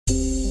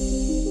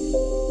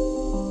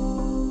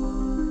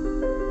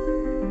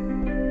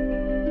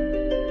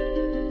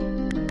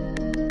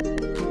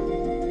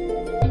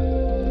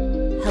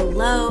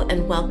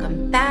and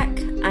welcome back.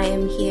 I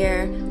am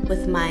here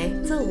with my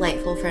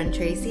delightful friend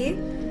Tracy.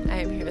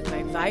 I am here with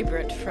my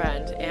vibrant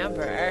friend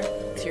Amber.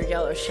 It's your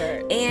yellow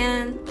shirt.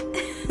 And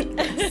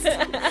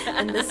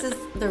and this is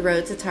The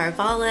Road to Tar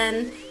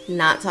Valon.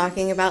 Not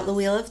talking about the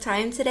Wheel of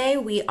Time today.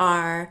 We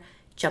are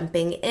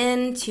jumping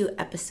into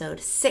episode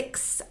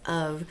 6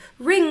 of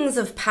Rings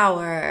of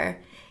Power.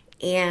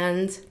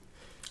 And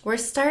we're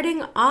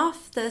starting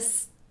off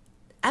this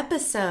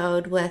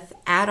episode with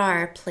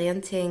Adar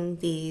planting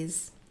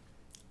these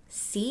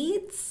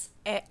seeds.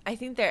 I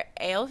think they're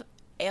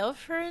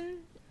Aelfrin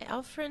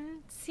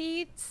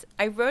seeds.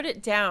 I wrote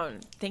it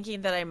down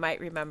thinking that I might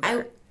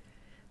remember.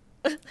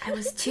 I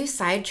was too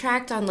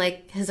sidetracked on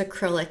like his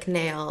acrylic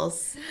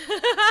nails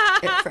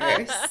at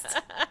first.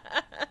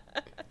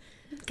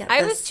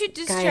 I was too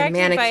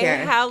distracted by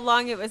how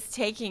long it was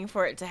taking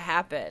for it to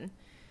happen.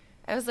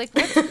 I was like,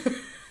 what?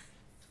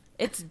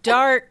 It's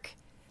dark.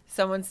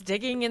 Someone's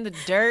digging in the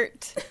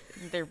dirt.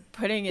 They're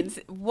putting in...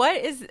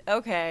 What is...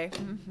 Okay.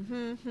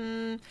 And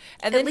then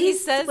at least he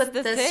says with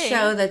the this thing.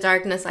 show, The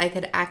Darkness, I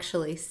could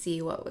actually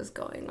see what was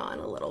going on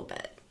a little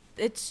bit.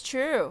 It's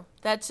true.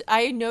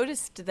 I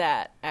noticed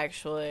that,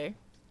 actually.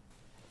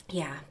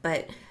 Yeah,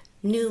 but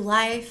new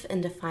life in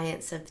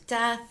defiance of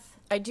death.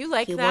 I do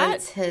like he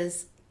that.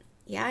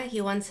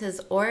 He wants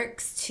his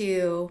orcs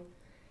to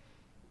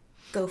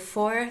go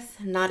forth,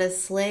 not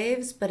as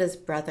slaves, but as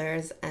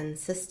brothers and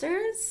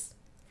sisters.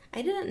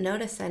 I didn't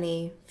notice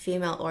any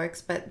female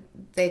orcs, but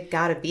they've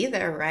got to be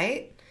there,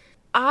 right?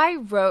 I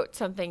wrote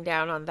something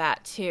down on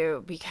that,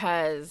 too,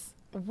 because,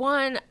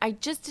 one, I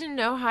just didn't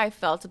know how I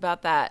felt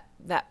about that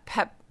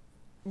pep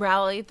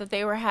rally that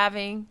they were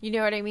having. You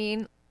know what I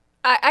mean?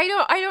 I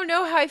don't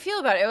know how I feel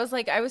about it. It was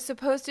like I was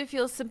supposed to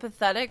feel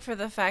sympathetic for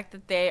the fact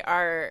that they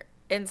are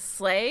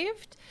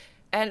enslaved.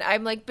 And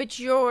I'm like, but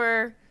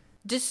you're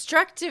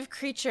destructive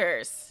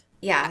creatures.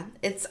 Yeah,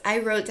 I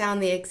wrote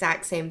down the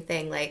exact same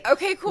thing. Like,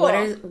 okay, cool.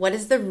 What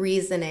is the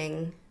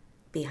reasoning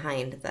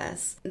behind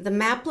this? The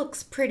map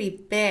looks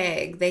pretty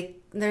big.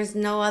 There's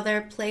no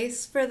other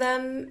place for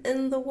them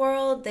in the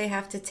world. They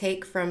have to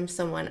take from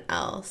someone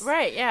else.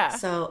 Right, yeah.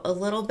 So a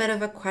little bit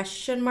of a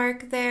question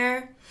mark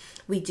there.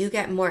 We do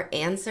get more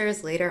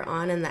answers later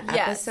on in the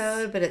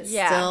episode, but it's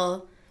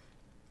still...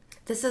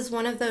 This is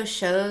one of those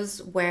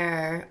shows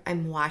where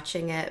I'm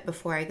watching it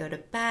before I go to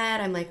bed.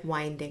 I'm like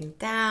winding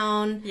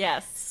down.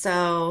 Yes.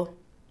 So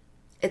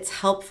it's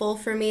helpful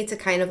for me to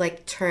kind of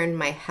like turn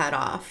my head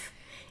off.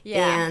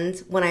 Yeah. And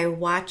when I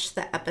watch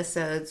the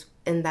episodes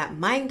in that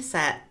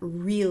mindset,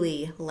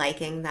 really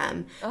liking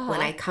them,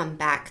 when I come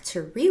back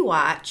to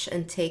rewatch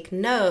and take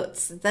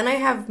notes, then I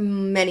have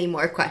many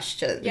more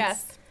questions.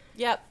 Yes.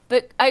 Yep.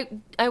 But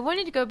I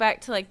wanted to go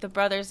back to like the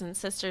brothers and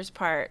sisters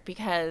part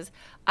because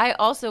I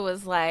also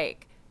was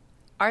like,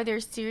 are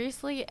there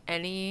seriously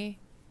any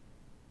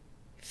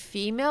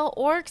female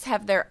orcs?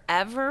 Have there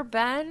ever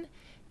been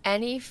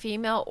any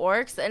female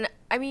orcs? And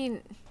I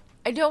mean,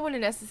 I don't want to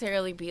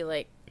necessarily be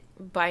like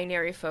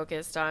binary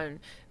focused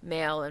on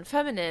male and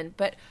feminine,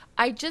 but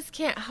I just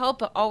can't help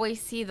but always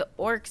see the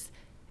orcs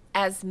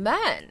as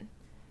men,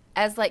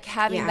 as like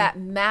having that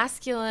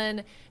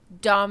masculine,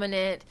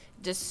 dominant,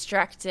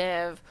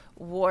 destructive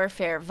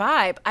warfare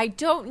vibe. I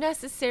don't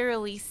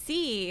necessarily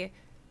see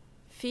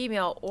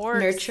female orcs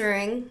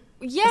nurturing.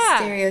 Yeah.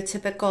 The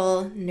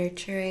stereotypical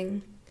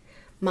nurturing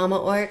mama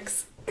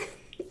orcs.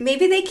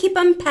 Maybe they keep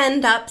them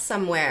penned up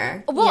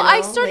somewhere. Well, you know?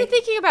 I started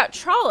thinking about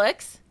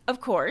Trollocs, of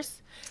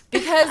course,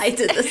 because I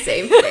did the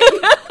same thing.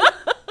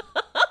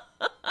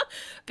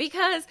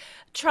 Because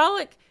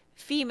Trolloc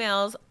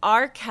females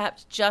are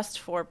kept just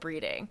for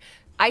breeding.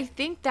 I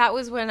think that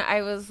was when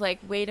I was like,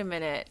 wait a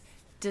minute.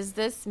 Does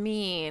this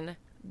mean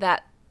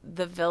that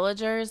the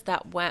villagers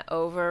that went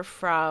over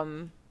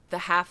from the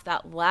half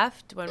that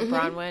left when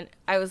Bronn went,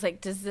 I was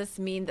like, does this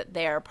mean that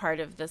they are part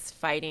of this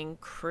fighting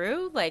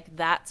crew? Like,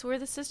 that's where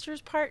the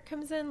sisters part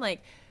comes in?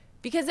 Like,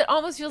 because it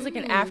almost feels like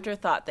an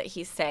afterthought that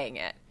he's saying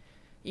it.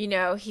 You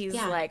know, he's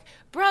like,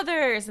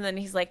 brothers, and then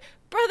he's like,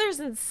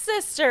 brothers and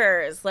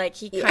sisters. Like,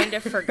 he kind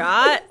of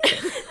forgot.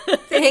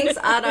 Thanks,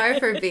 Adar,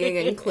 for being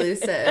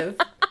inclusive.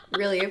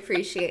 Really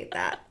appreciate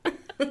that.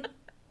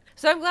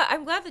 So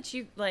I'm glad that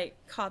you like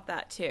caught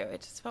that too.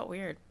 It just felt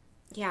weird.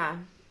 Yeah.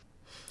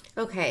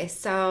 Okay,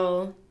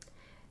 so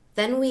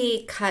then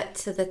we cut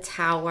to the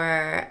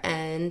tower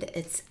and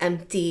it's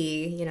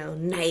empty,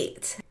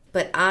 night.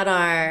 But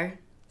Adar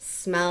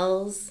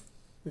smells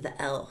the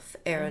elf,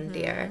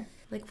 Arondir.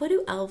 Like, what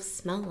do elves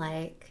smell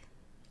like?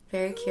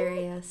 Very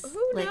curious.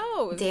 Who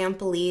knows? Like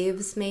damp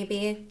leaves,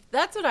 maybe.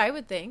 That's what I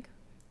would think.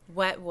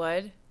 Wet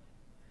wood.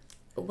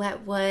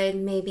 Wet wood,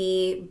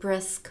 maybe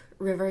brisk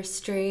river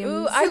streams.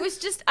 Ooh, I was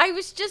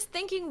just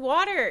thinking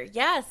water.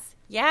 Yes.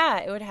 Yeah,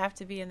 it would have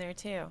to be in there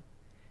too.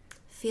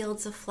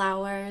 Fields of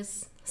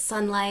flowers,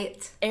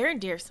 sunlight.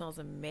 Arondir smells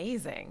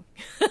amazing.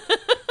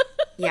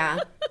 Yeah.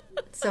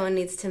 Someone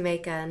needs to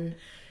make an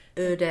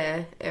Eau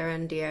de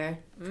Arondir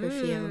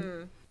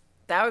perfume.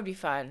 That would be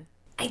fun.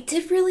 I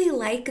did really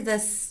like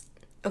this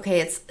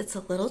Okay, it's a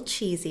little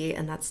cheesy,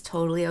 and that's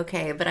totally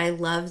okay, but I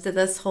loved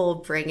this whole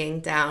bringing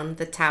down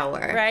the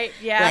tower. Right,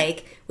 yeah.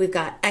 Like, we've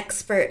got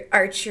expert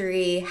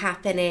archery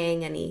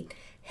happening, and he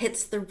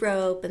hits the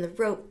rope, and the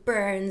rope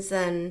burns,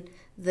 and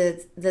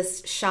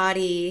this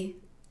shoddy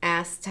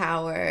ass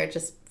tower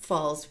just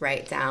falls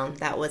right down.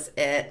 That was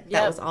it.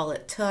 That was all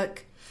it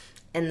took.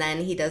 And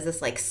then he does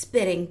this, like,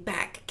 spinning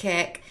back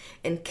kick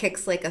and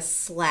kicks, like, a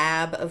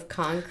slab of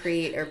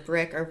concrete or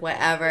brick or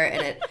whatever,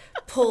 and it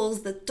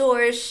pulls the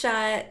doors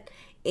shut.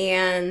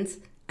 And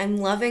I'm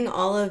loving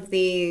all of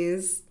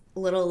these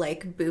little,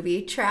 like,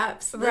 booby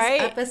traps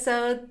this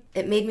episode.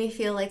 It made me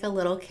feel like a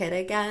little kid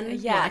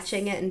again,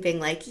 watching it and being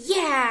like,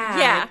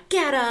 yeah,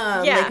 get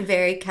him! Yeah. Like,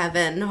 very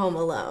Kevin Home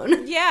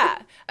Alone.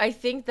 Yeah. I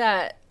think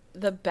that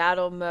the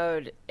battle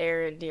mode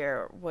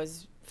Arondir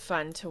was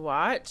fun to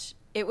watch.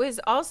 It was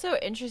also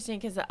interesting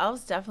because the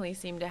elves definitely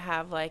seem to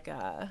have like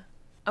a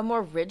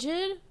more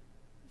rigid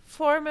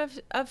form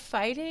of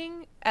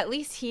fighting. At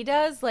least he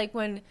does. Like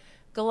when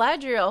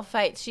Galadriel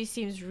fights, she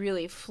seems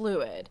really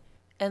fluid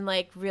and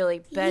like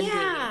really bendy.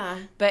 Yeah.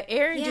 But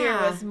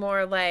Arondir was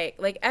more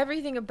like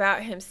everything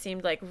about him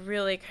seemed like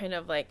really kind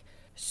of like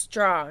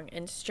strong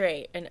and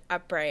straight and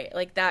upright.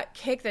 Like that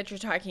kick that you're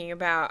talking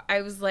about,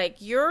 I was like,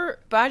 your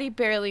body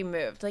barely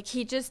moved. Like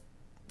he just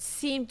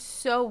seemed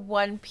so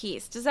one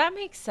piece. Does that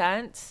make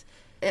sense?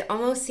 It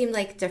almost seemed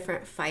like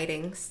different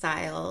fighting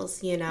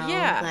styles, you know?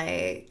 Yeah.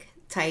 Like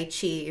Tai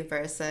Chi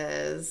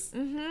versus,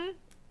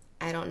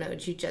 I don't know,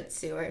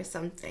 Jiu-Jitsu or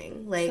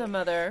something. Like some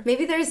other.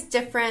 Maybe there's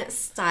different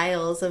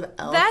styles of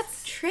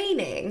elf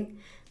training.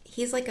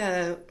 He's like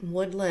a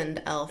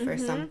woodland elf or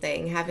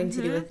something, having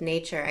to do with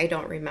nature. I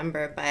don't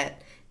remember,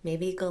 but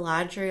maybe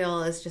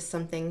Galadriel is just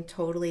something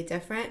totally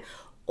different.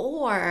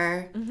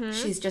 Or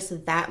she's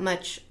just that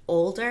much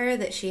older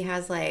that she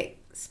has, like,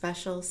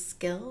 special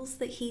skills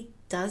that he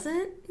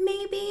doesn't,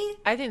 maybe?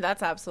 I think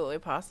that's absolutely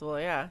possible,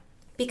 yeah.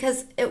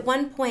 Because at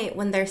one point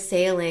when they're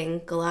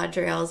sailing,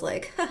 Galadriel's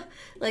like,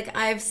 like,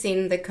 I've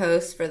seen the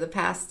coast for the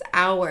past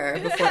hour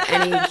before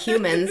any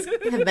humans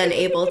have been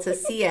able to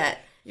see it.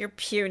 Your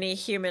puny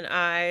human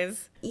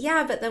eyes.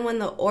 Yeah, but then when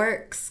the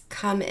orcs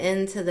come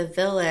into the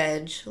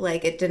village,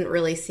 like, it didn't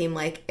really seem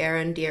like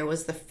Arondir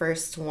was the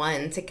first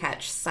one to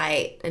catch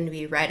sight and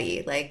be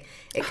ready. Like,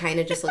 it kind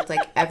of just looked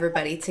like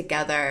everybody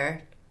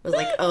together was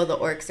like, oh, the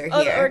orcs are here.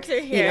 Oh, the orcs are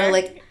here. You know,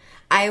 like,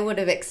 I would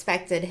have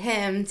expected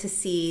him to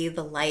see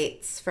the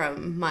lights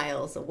from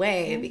miles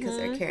away because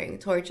they're carrying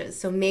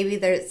torches. So maybe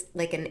there's,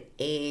 like, an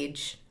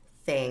age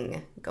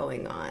thing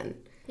going on.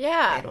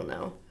 Yeah. I don't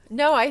know.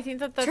 No, I think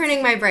that's...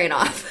 Turning my brain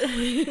off.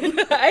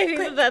 I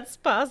think that's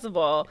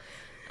possible.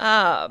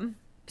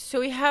 So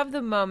we have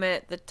the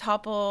moment, the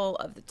topple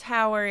of the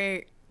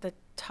tower, the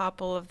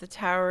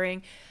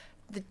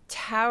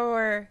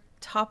tower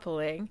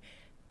toppling,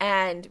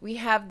 and we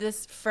have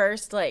this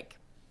first, like,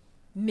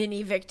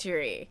 mini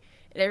victory.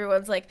 And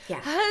everyone's like,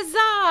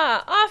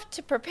 huzzah, off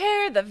to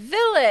prepare the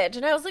village.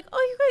 And I was like,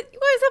 oh, you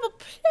guys have a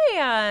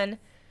plan.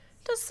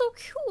 That's so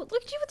cute.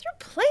 Look at you with your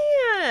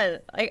plan.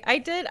 I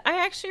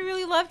actually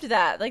really loved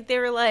that. Like, they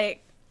were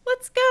like,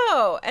 let's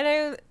go.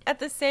 And at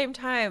the same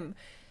time,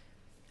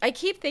 I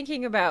keep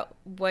thinking about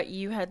what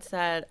you had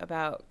said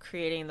about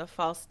creating the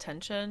false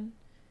tension.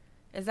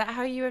 Is that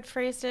how you had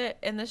phrased it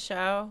in the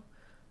show?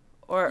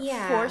 Or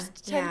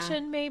forced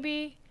tension,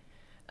 maybe?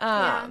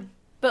 But,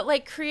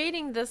 like,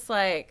 creating this,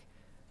 like,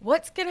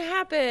 what's going to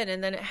happen?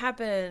 And then it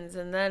happens.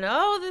 And then,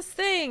 oh, this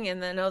thing.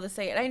 And then, oh, this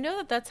thing. And I know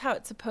that that's how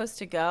it's supposed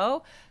to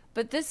go.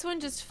 But this one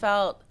just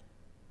felt,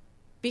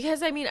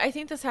 because, I mean, I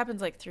think this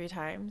happens like 3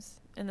 times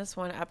in this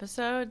one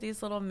episode,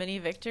 these little mini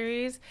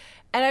victories.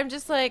 And I'm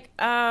just like,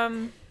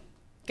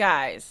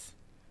 guys,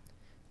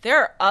 there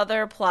are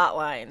other plot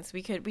lines.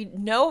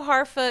 No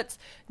Harfoots,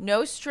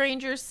 no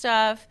stranger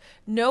stuff,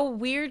 no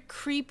weird,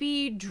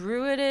 creepy,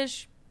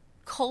 druidish,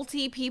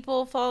 culty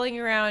people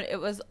falling around.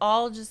 It was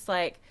all just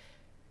like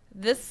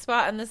this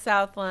spot in the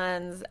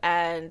Southlands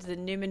and the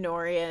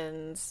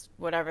Numenorians,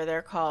 whatever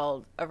they're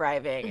called,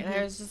 arriving. And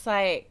I was just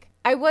like,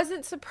 I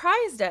wasn't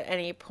surprised at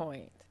any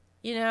point,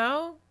 you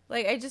know?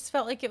 Like, I just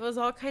felt like it was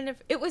all kind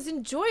of, it was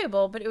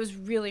enjoyable, but it was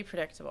really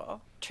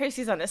predictable.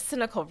 Tracy's on a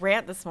cynical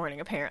rant this morning,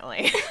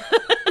 apparently.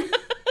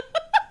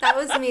 That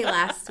was me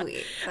last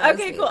week.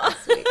 Okay, cool.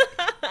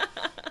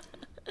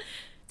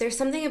 There's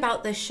something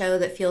about this show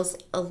that feels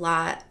a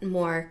lot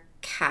more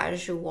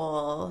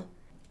casual.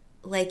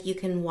 Like, you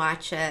can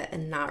watch it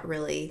and not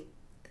really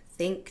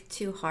think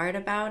too hard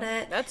about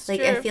it. That's like,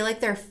 true. I feel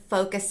like they're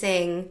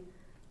focusing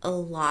a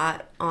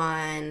lot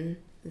on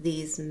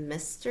these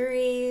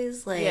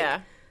mysteries.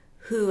 Like,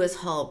 who is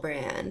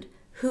Halbrand?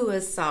 Who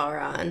is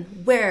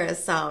Sauron? Where is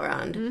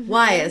Sauron?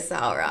 Why is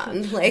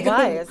Sauron? Like,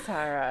 why is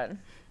Sauron?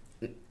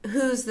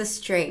 Who's the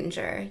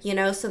stranger? You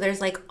know, so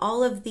there's, like,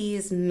 all of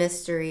these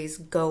mysteries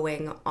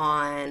going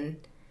on.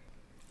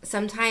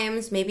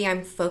 Sometimes maybe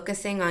I'm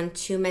focusing on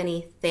too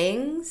many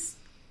things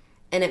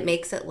and it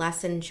makes it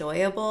less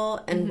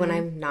enjoyable. And when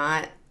I'm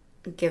not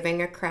giving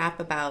a crap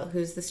about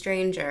who's the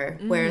stranger,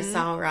 where's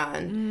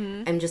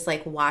Sauron, I'm just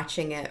like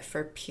watching it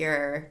for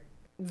pure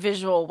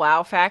visual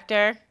wow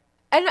factor.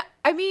 And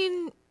I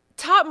mean,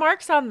 top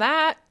marks on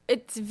that.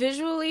 It's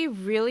visually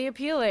really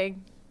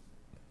appealing.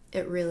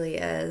 It really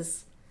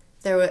is.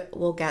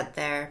 We'll get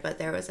there, but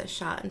there was a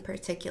shot in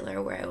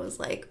particular where I was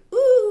like,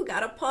 ooh,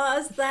 gotta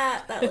pause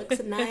that. That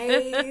looks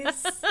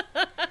nice.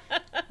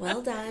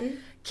 Well done.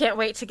 Can't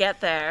wait to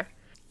get there.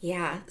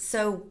 Yeah,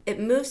 so it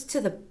moves to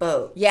the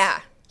boat.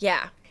 Yeah.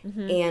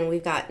 Mm-hmm. And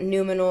we've got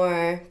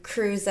Numenor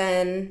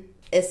cruising.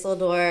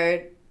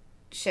 Isildur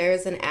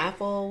shares an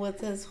apple with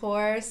his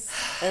horse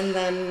and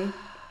then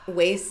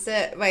wastes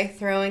it by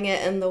throwing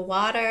it in the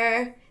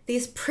water.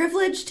 These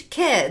privileged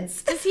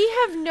kids. Does he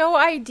have no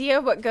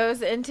idea what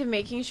goes into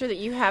making sure that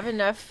you have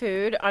enough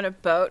food on a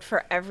boat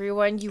for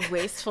everyone, you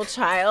wasteful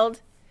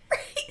child?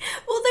 Right.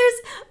 Well,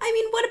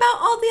 what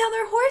about all the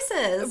other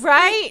horses?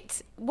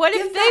 Right. What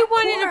Give if they that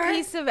wanted core a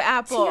piece of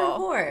apple? To your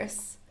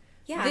horse.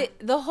 Yeah.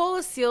 The whole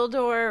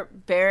Isildur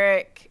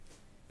Beric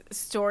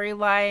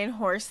storyline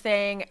horse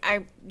thing,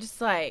 I'm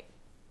just like,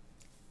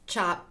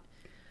 Chop.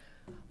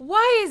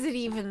 why is it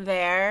even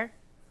there?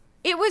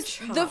 It was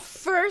Chop. The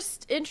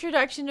first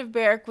introduction of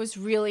Beric was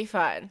really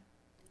fun,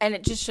 and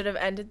it just should have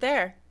ended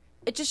there.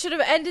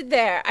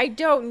 I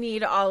don't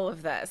need all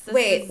of this.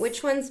 Wait,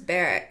 which one's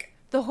Beric?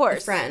 The horse.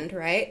 The friend,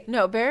 right?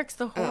 No, Beric's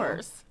the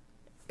horse.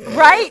 Oh.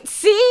 Right?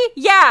 See?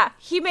 Yeah.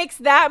 He makes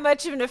that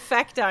much of an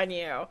effect on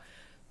you.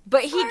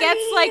 But he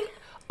gets, like,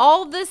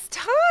 all this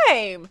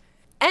time.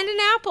 And an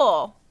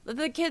apple that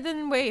the kid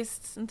then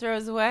wastes and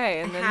throws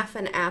away. And then half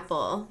an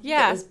apple.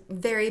 Yeah. It was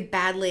very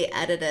badly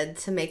edited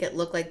to make it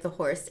look like the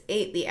horse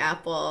ate the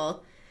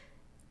apple,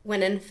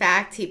 when in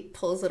fact he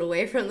pulls it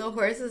away from the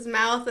horse's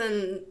mouth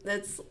and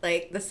it's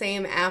like the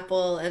same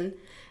apple. And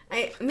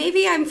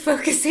maybe I'm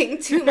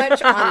focusing too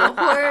much on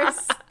the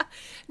horse.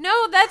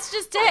 No, that's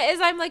just it.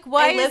 I'm like,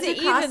 why is it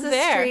even there? I live across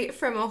the street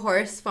from a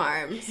horse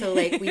farm, so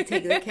like we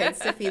take the kids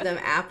to feed them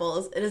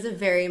apples. It is a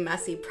very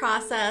messy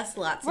process.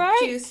 Lots of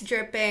juice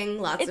dripping,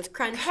 lots of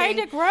crunching. It's kind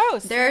of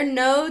gross. There are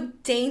no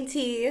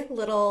dainty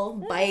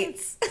little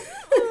bites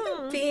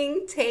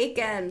being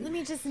taken. Let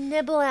me just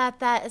nibble at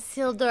that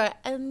Isildur.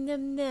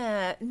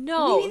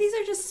 No. Maybe these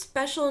are just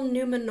special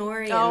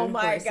Numenorian horses. Oh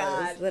my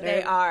god,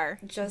 they are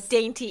just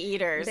dainty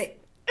eaters.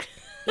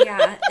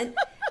 Yeah, and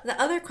the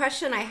other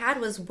question I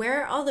had was,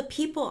 where are all the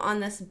people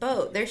on this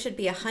boat? There should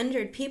be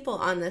 100 people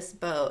on this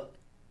boat.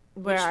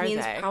 Where are they?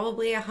 Which means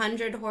probably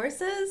 100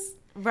 horses?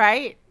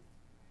 Right.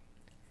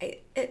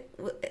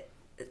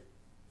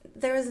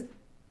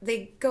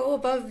 They go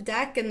above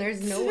deck and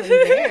there's no one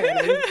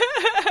there.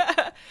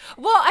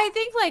 Well, I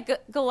think, like,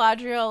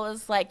 Galadriel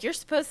is like, you're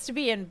supposed to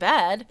be in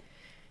bed.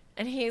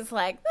 And he's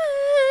like,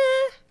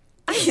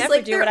 I never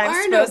do what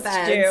I'm supposed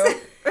to do.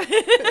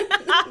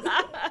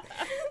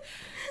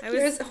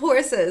 There's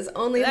horses,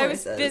 only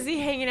horses. I was busy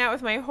hanging out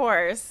with my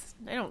horse.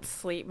 I don't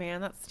sleep,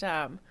 man. That's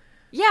dumb.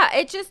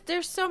 Yeah,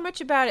 there's so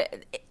much about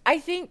it. I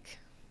think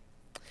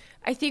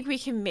we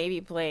can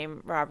maybe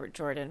blame Robert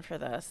Jordan for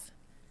this.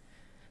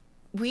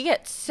 We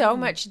get so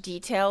much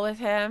detail with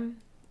him,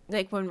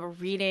 like when we're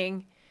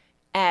reading,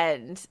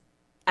 and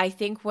I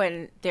think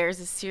when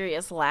there's a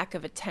serious lack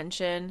of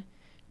attention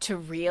to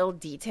real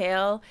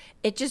detail,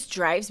 it just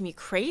drives me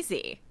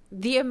crazy.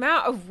 The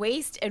amount of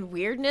waste and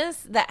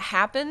weirdness that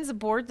happens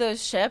aboard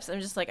those ships, I'm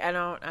just like, I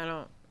don't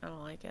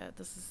like it.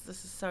 This is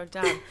so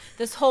dumb.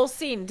 This whole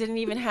scene didn't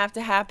even have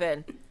to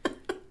happen.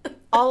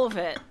 All of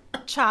it.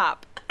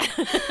 Chop.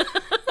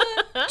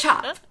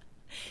 Chop.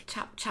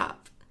 Chop,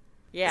 chop.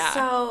 Yeah.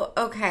 So,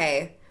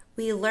 okay.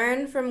 We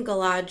learn from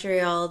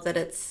Galadriel that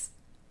it's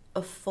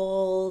a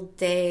full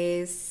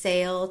day's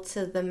sail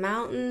to the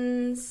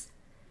mountains.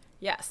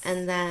 Yes.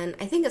 And then,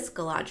 I think it's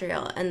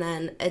Galadriel, and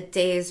then a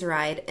day's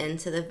ride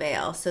into the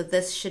Vale. So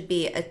this should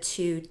be a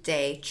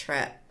 2-day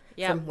trip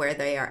from where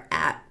they are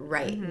at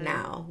right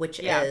now, which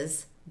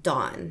is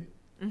dawn.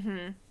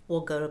 Mm-hmm. We'll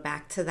go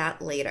back to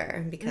that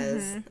later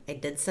because I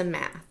did some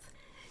math.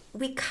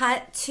 We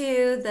cut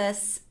to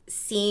this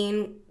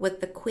scene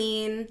with the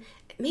queen.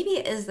 Maybe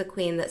it is the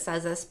queen that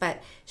says this,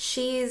 but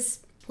she's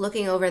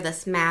looking over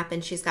this map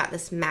and she's got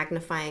this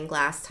magnifying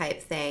glass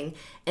type thing,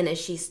 and as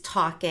she's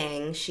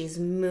talking, she's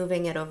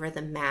moving it over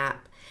the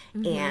map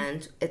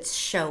and it's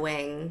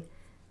showing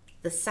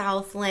the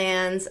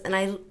Southlands, and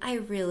I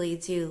really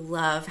do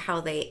love how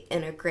they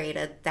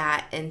integrated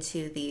that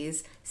into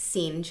these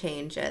scene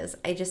changes.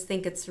 I just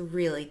think it's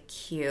really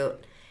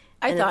cute.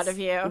 I thought of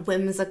you.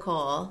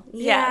 Whimsical.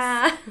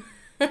 Yes.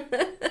 Yeah.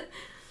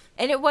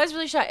 And it was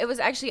really shot. It was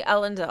actually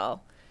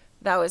Elendil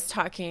that was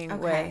talking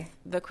with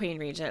the Queen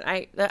Regent.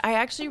 I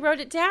actually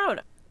wrote it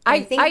down.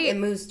 I think it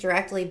moves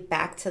directly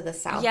back to the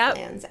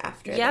Southlands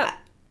after that.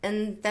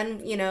 And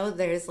then,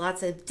 there's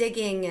lots of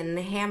digging and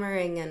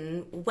hammering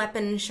and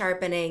weapon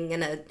sharpening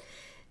and a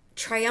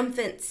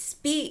triumphant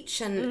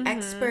speech and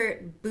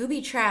expert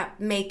booby trap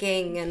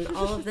making, and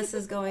all of this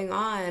is going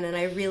on. And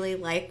I really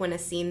like when a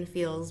scene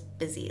feels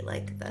busy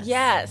like this.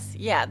 Yes.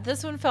 Yeah.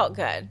 This one felt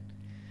good.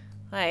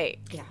 Like,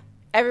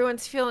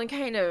 everyone's feeling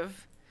kind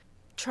of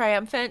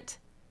triumphant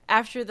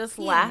after this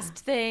last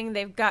thing.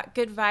 They've got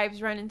good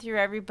vibes running through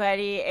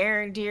everybody.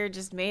 Arondir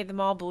just made them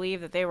all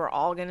believe that they were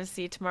all going to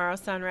see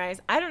tomorrow's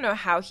sunrise. I don't know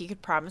how he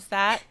could promise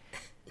that.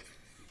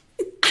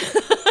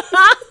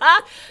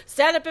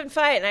 Stand up and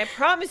fight, and I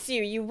promise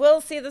you, you will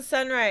see the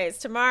sunrise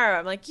tomorrow.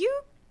 I'm like,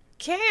 you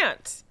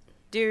can't.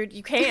 Dude,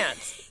 you can't.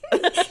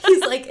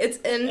 He's like, it's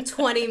in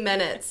 20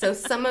 minutes, so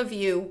some of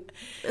you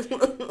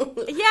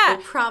will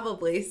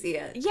probably see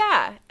it.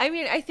 Yeah. I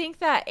mean, I think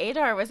that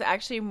Adar was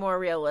actually more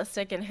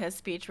realistic in his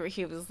speech where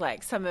he was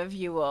like, some of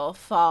you will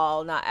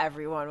fall, not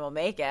everyone will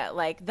make it.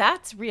 Like,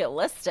 that's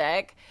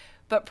realistic,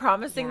 but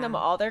promising them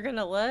all they're going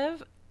to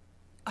live?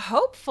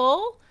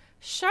 Hopeful?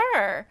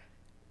 Sure.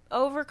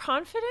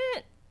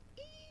 Overconfident?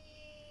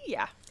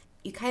 Yeah.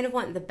 You kind of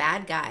want the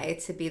bad guy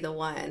to be the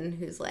one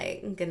who's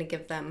like going to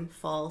give them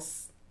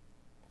false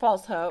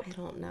hope. I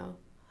don't know.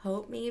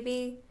 Hope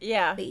maybe?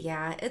 Yeah. But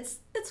yeah, it's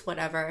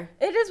whatever.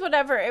 It is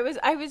whatever.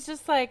 I was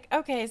just like,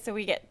 okay, so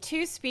we get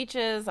 2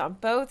 speeches on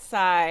both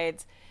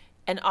sides.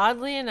 And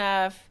oddly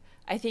enough,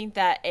 I think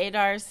that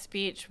Adar's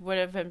speech would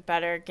have been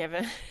better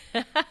given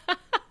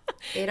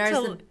Adar's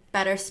the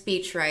better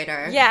speech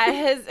writer. Yeah,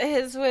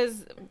 his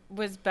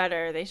was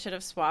better. They should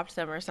have swapped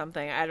them or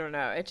something. I don't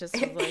know. It just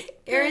was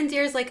like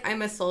Arondir's like,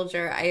 I'm a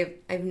soldier. I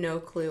have no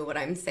clue what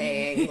I'm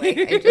saying.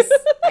 Like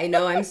I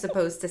know I'm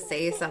supposed to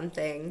say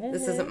something. Mm-hmm.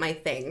 This isn't my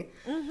thing.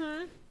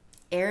 Mm-hmm.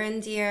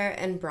 Arondir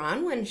and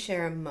Bronwyn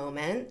share a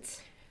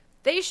moment.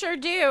 They sure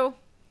do.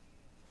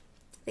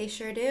 They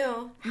sure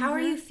do. How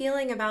are you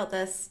feeling about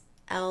this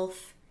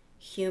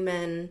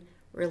elf-human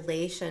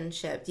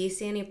relationship? Do you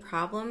see any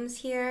problems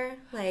here?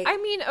 Like, I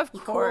mean, of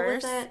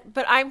course, cool with it?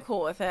 But I'm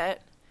cool with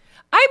it.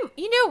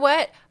 You know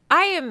what?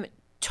 I am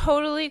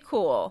totally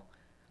cool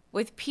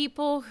with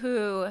people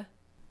who,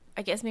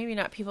 I guess maybe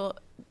not people.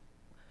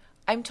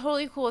 I'm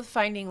totally cool with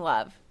finding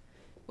love,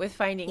 with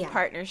finding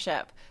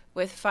partnership,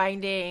 with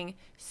finding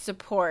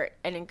support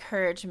and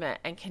encouragement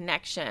and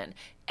connection.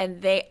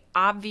 And they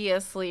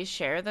obviously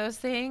share those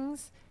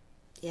things.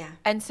 Yeah.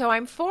 And so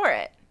I'm for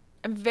it.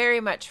 I'm very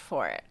much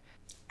for it.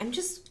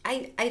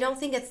 I don't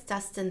think it's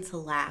destined to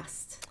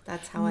last.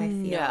 That's how I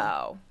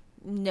feel.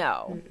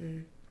 No.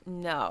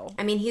 No.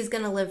 I mean, he's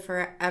going to live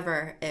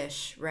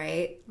forever-ish,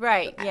 right?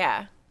 Right,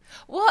 yeah.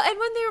 Well, and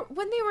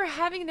when they were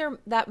having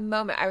that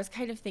moment, I was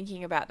kind of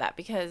thinking about that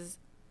because,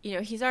 you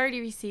know, he's already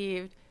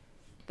received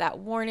that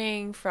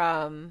warning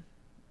from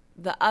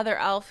the other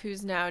elf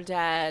who's now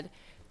dead,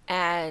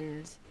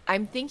 and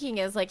I'm thinking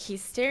as like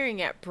he's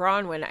staring at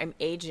Bronwyn, I'm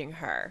aging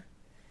her.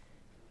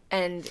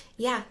 And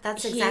yeah,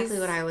 that's exactly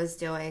what I was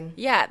doing.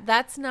 Yeah,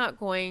 that's not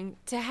going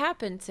to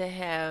happen to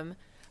him.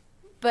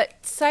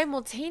 But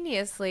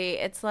simultaneously,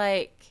 it's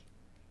like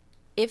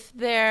if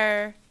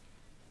their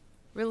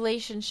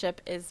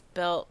relationship is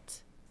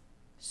built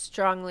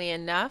strongly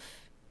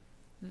enough,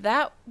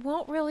 that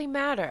won't really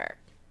matter.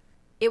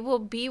 It will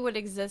be what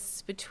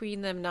exists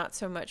between them, not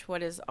so much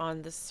what is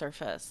on the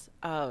surface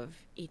of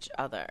each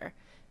other.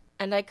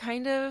 And I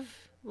kind of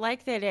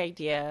like that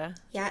idea.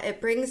 Yeah, it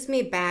brings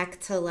me back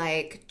to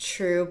like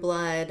True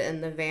Blood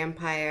and the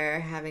vampire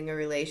having a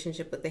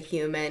relationship with the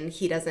human.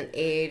 He doesn't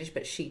age,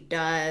 but she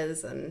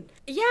does. And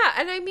yeah,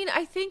 and I mean,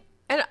 I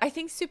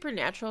think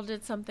Supernatural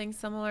did something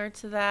similar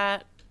to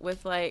that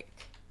with like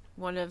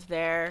one of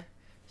their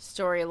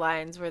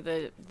storylines where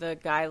the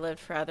guy lived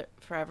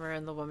forever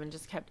and the woman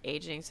just kept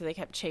aging, so they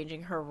kept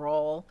changing her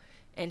role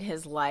in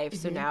his life.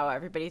 Mm-hmm. So now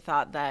everybody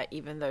thought that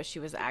even though she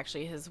was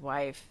actually his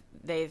wife,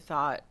 they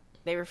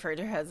referred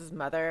to her as his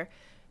mother,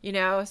 you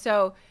know?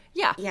 So,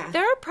 yeah,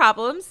 there are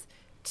problems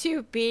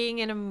to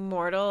being an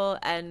immortal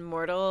and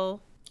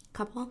mortal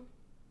couple.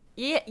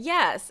 Yeah,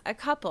 yes, a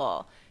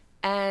couple.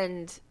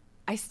 And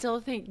I still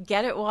think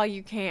get it while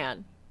you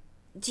can.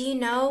 Do you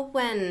know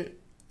when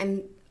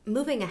I'm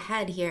moving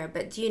ahead here,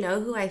 but do you know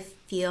who I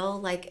feel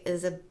like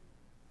is a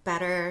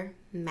better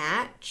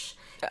match?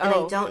 And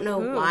I don't know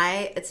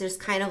why. It's just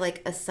kind of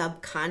like a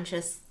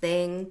subconscious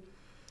thing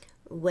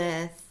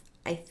with,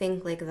 I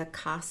think, like the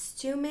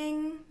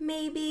costuming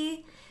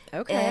maybe.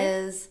 Okay.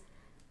 Is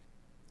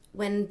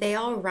when they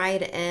all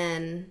ride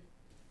in,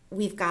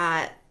 we've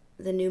got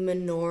the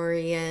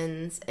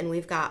Númenóreans and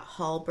we've got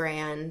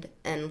Hallbrand.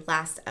 And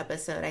last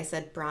episode I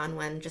said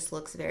Bronwyn just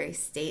looks very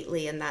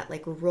stately in that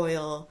like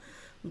royal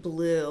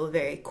blue,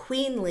 very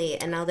queenly.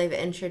 And now they've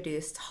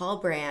introduced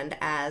Hallbrand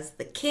as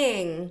the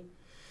king.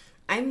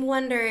 I'm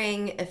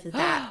wondering if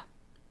that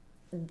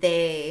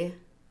they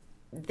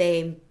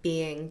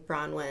being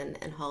Bronwyn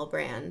and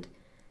Hallbrand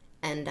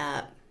end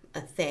up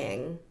a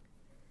thing,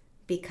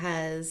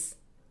 because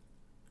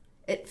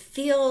it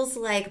feels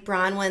like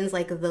Bronwyn's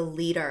like the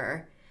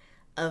leader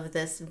of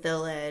this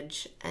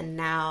village and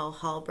now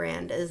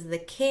Hallbrand is the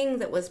king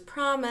that was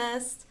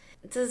promised.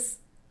 Does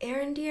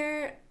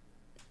Arondir,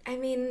 I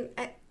mean,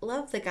 I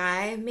love the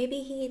guy.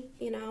 Maybe he,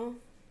 you know,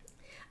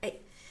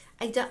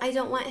 I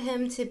don't want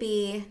him to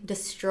be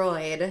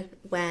destroyed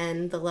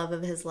when the love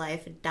of his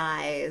life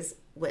dies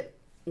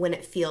when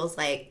it feels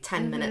like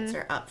 10 minutes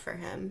are up for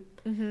him.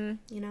 Mm-hmm.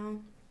 You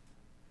know?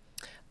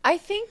 I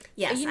think...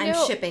 Yes,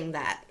 I'm shipping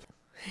that.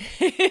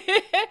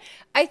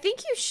 I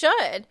think you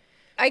should.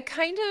 I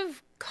kind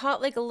of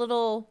caught like a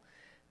little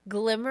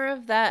glimmer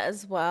of that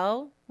as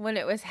well when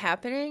it was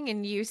happening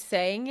and you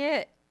saying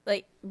it.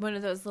 Like one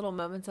of those little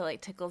moments that like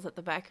tickles at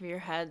the back of your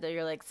head that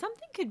you're like,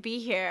 something could be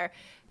here.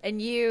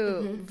 And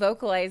you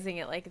vocalizing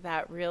it like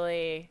that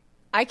really,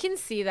 I can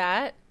see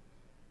that.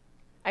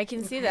 I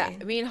can see that.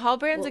 I mean,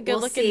 Hallbrand's a good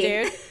looking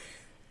dude.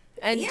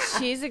 And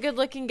she's a good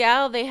looking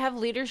gal. They have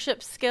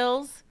leadership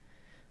skills,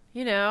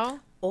 you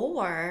know?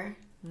 Or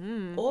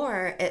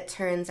it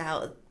turns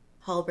out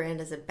Hallbrand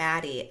is a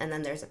baddie and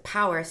then there's a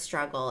power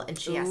struggle and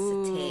she has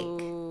to take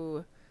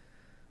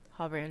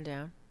Hallbrand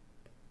down.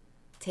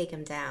 Take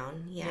him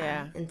down,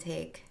 and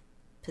take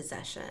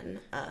possession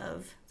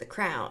of the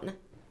crown.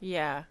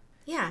 Yeah.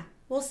 Yeah,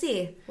 we'll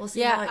see. We'll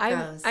see how it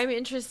goes. I'm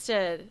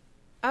interested.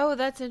 Oh,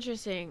 that's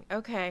interesting.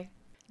 Okay.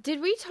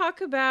 Did we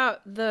talk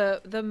about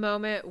the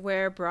moment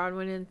where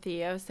Bronwyn and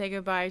Theo say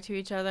goodbye to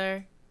each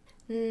other?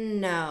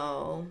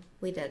 No,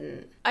 we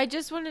didn't. I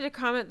just wanted to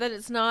comment that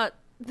it's not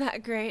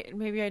that great.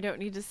 Maybe I don't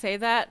need to say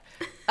that.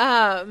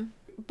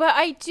 But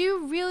I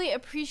do really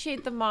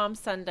appreciate the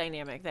mom-son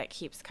dynamic that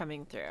keeps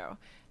coming through.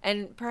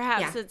 And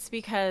perhaps it's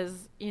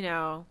because, you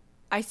know,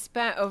 I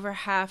spent over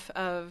half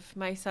of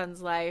my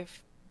son's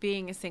life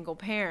being a single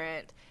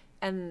parent.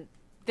 And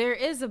there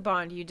is a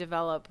bond you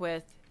develop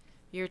with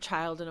your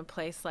child in a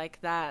place like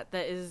that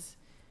is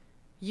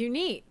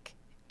unique.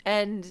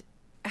 And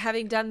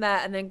having done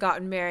that and then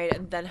gotten married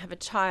and then have a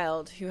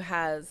child who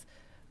has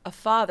a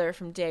father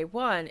from day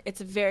one, it's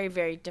a very,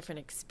 very different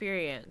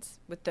experience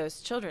with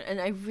those children.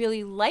 And I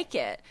really like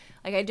it.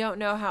 Like, I don't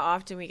know how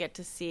often we get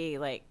to see,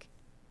 like,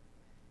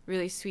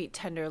 really sweet,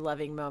 tender,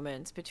 loving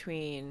moments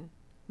between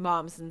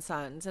moms and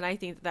sons. And I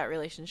think that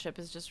relationship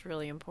is just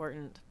really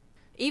important.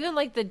 Even,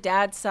 like, the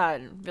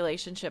dad-son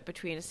relationship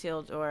between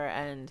Isildur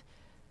and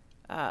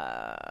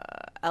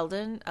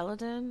Eldon?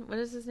 What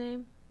is his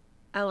name?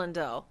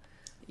 Elendil.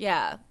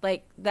 Yeah,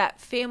 like,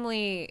 that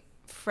family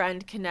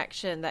friend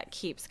connection that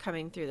keeps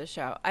coming through the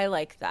show. I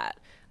like that.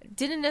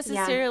 Didn't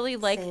necessarily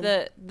like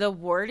the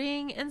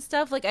wording and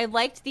stuff. Like, I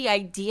liked the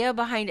idea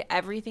behind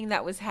everything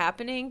that was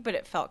happening, but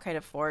it felt kind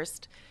of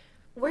forced.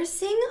 We're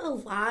seeing a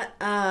lot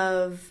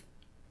of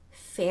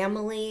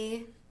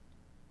family,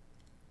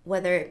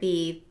 whether it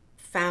be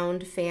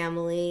found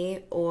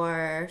family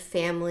or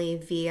family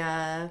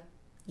via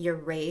your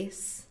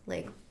race,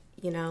 like,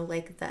 you know,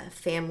 like the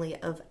family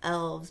of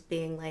elves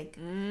being like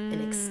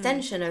an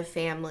extension of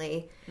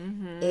family,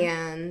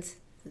 and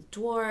the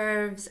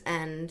dwarves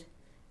and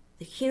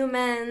the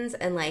humans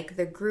and like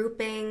the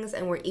groupings,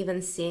 and we're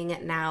even seeing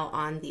it now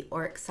on the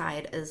orc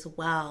side as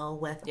well,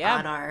 with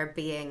Adar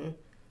being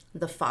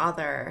the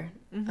father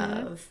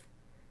of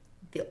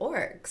the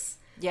orcs.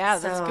 Yeah,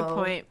 that's a good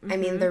point. I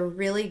mean, they're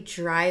really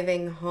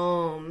driving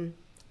home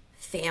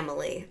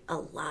family a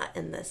lot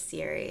in this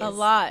series. A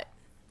lot.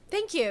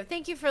 Thank you.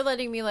 Thank you for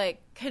letting me,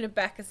 like, kind of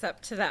back us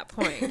up to that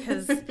point.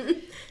 Cause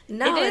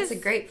it's a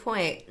great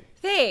point.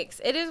 Thanks.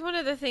 It is one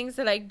of the things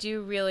that I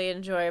do really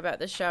enjoy about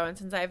the show. And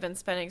since I've been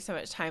spending so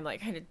much time,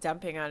 like, kind of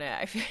dumping on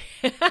it,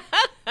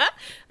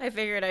 I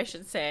figured I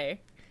should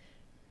say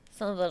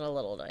something a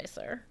little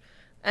nicer.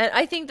 And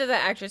I think that the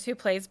actress who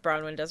plays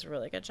Bronwyn does a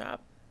really good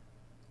job.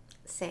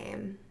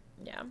 Same.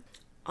 Yeah.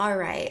 All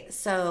right.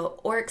 So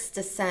orcs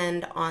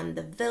descend on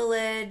the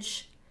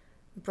village.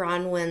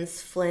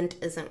 Bronwyn's flint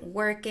isn't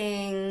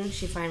working.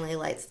 She finally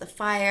lights the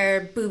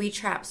fire. Booby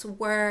traps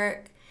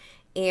work.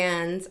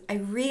 And I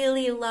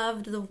really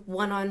loved the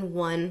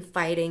one-on-one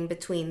fighting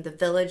between the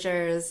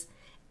villagers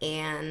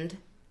and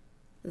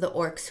the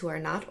orcs who are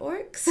not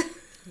orcs.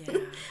 Yeah.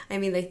 I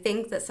mean, they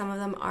think that some of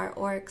them are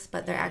orcs,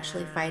 but they're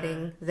actually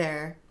fighting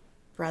their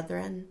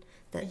brethren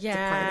that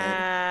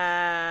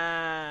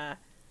departed.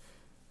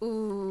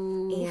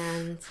 Ooh.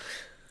 And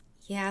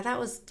yeah, that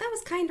was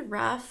kind of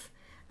rough.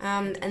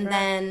 And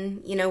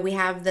then, you know, we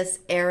have this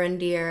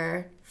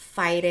Arendir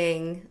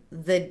fighting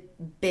the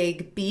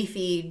big,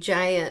 beefy,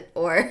 giant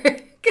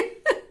orc.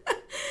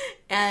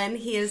 And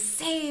he is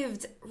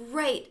saved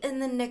right in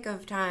the nick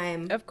of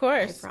time. Of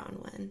course. By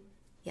Bronwyn.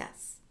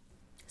 Yes.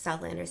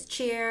 Southlanders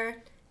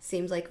cheer.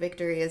 Seems like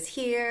victory is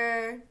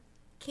here.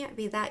 Can't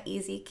be that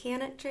easy,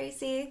 can it,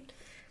 Tracy?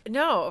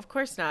 No, of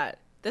course not.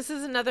 This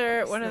is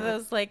another one of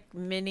those, like,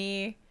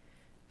 mini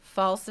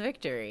false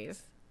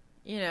victories.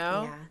 You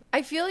know? Yeah.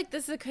 I feel like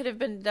this could have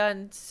been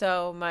done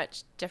so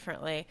much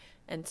differently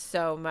and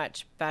so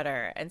much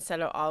better instead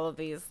of all of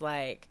these,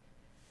 like,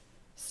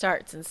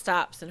 starts and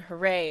stops and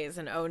hoorays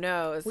and oh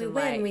no's. We and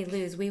win, like, we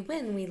lose. We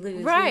win, we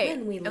lose. Right. We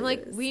win, we lose. And,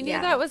 like, we knew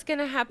that was going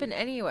to happen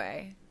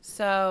anyway.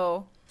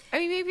 So, I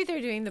mean, maybe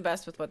they're doing the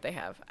best with what they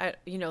have.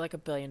 Like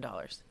 $1 billion.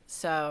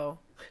 So.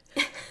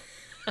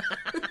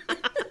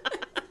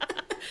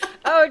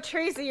 Oh,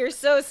 Tracy, you're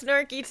so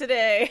snarky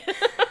today.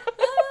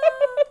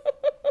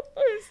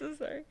 I'm so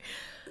sorry.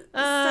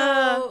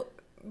 So,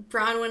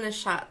 Bronwyn is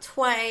shot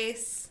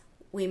twice.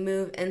 We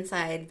move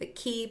inside the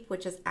keep,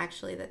 which is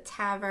actually the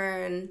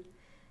tavern.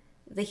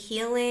 The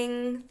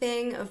healing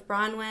thing of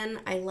Bronwyn,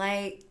 I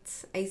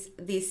liked.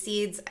 These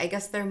seeds, I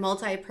guess they're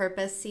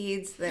multi-purpose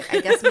seeds. That I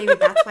guess maybe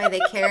that's why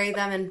they carry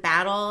them in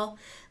battle.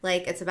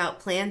 Like, it's about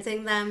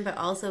planting them, but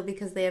also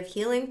because they have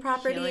healing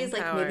properties. Healing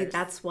like, powers. maybe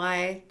that's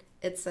why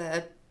it's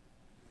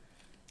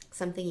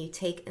something you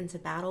take into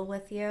battle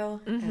with you,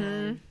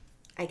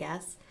 I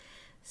guess.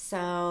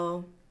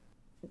 So,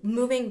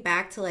 moving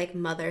back to, like,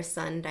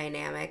 mother-son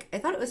dynamic, I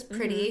thought it was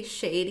pretty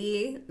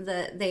shady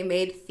that they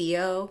made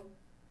Theo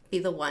be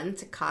the one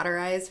to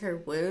cauterize her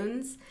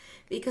wounds,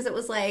 because it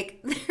was like,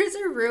 there's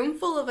a room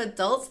full of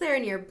adults there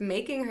and you're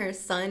making her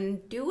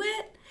son do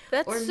it.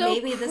 That's or so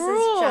maybe this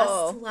cruel. is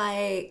just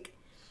like,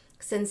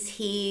 since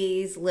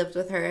he's lived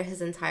with her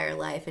his entire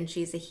life and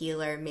she's a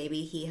healer,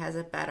 maybe he has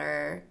a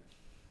better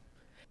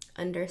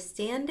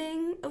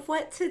understanding of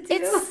what to do.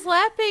 It's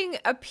slapping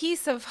a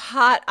piece of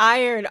hot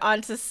iron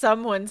onto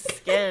someone's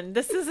skin.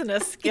 This isn't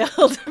a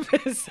skilled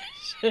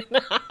position.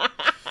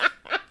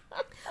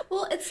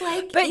 Well, it's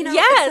like, But you know,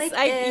 yes, it's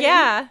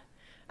like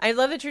I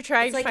love that you're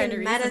trying it's to like find a in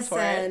reason for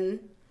it. medicine.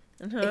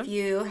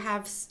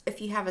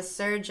 If you have a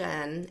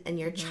surgeon and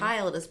your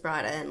child is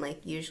brought in,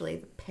 like, usually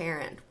the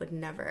parent would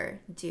never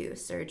do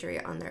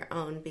surgery on their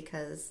own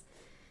because,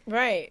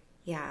 Right.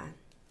 yeah.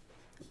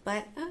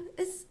 But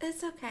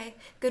it's okay.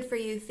 Good for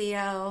you,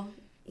 Theo.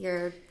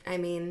 You're, I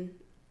mean,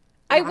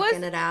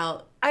 knocking it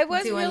out. I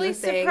was doing really the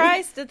thing.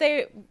 surprised that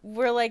they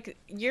were like,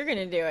 "You're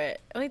gonna do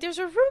it." Like, there's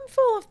a room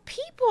full of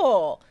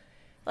people.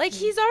 Like,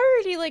 he's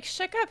already, like,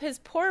 shook up. His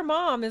poor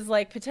mom is,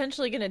 like,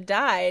 potentially gonna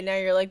die, and now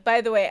you're like,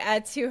 by the way,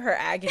 add to her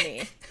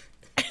agony.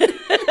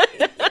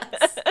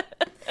 Yes.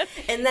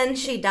 And then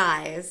she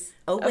dies.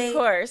 Oh, wait. Of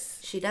course.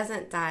 She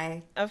doesn't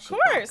die. Of She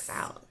course. blacks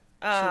out.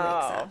 Oh. She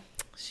wakes up.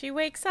 She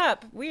wakes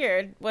up.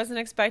 Weird. Wasn't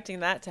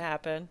expecting that to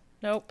happen.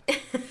 Nope.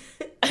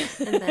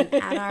 And then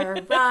Adar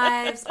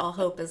arrives. All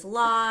hope is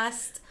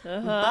lost.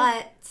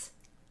 But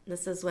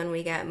this is when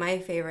we get my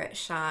favorite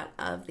shot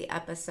of the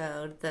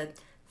episode, the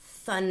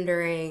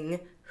thundering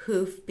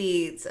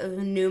hoofbeats of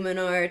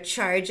Numenor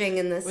charging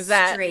in this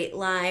straight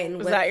line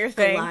with that your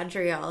thing?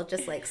 Galadriel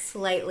just, like,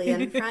 slightly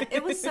in front.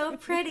 It was so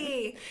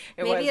pretty.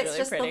 It Maybe was it's really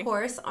just pretty. the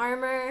horse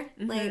armor.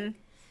 Like,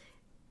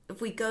 if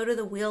we go to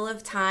the Wheel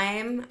of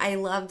Time, I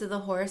loved the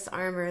horse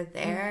armor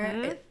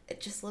there.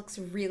 It just looks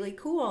really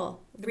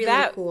cool.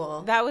 Really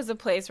cool. That was a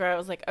place where I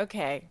was like,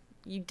 okay,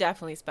 you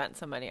definitely spent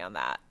some money on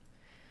that.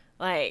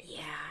 Like,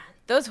 Yeah.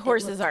 those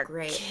horses looked are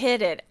great.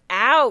 kitted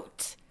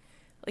out.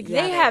 Like,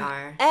 Yeah, they they have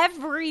are.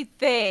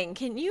 everything.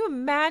 Can you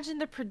imagine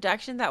the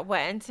production that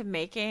went into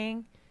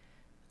making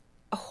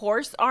a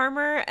horse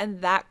armor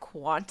and that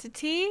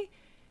quantity?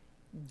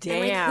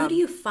 Damn. And, like, who do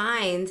you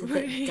find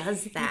that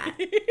does that?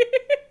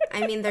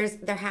 I mean, there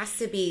has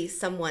to be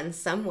someone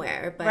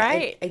somewhere, but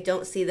Right. I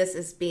don't see this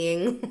as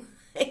being,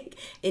 like,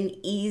 an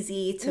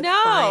easy to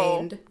No.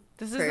 find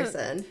This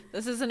person.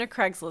 This isn't a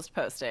Craigslist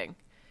posting.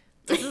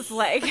 This is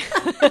like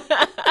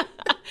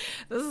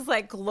this is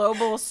like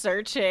global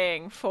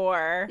searching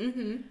for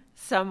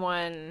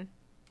someone,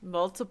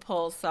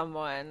 multiple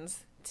someones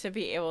to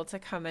be able to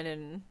come in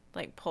and,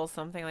 like, pull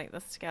something like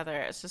this together.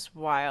 It's just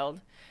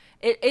wild.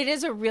 It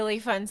is a really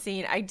fun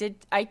scene. I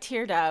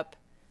teared up.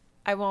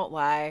 I won't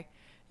lie.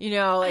 You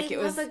know, like, I it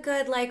was love a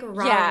good, like,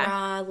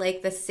 rah-rah,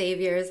 like, the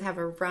saviors have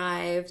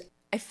arrived.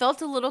 I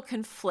felt a little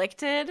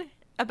conflicted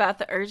about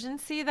the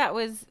urgency that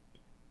was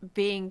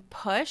being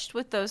pushed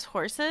with those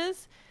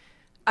horses.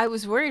 I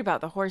was worried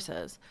about the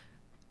horses.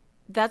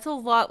 That's a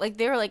lot. Like,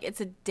 they were like, it's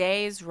a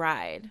day's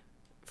ride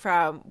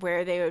from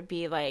where they would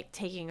be, like,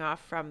 taking off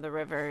from the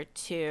river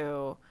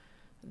to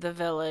the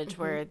village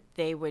where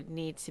they would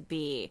need to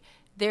be.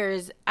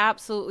 There's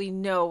absolutely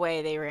no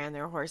way they ran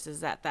their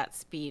horses at that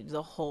speed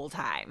the whole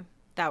time.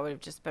 That would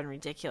have just been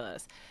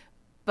ridiculous.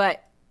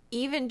 But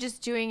even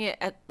just doing it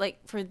at, like,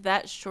 for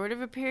that short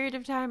of a period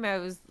of time, I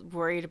was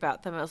worried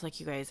about them. I was like,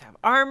 you guys have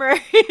armor.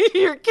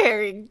 You're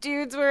carrying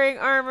dudes wearing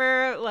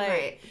armor. Like,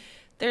 Right.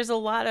 there's a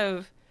lot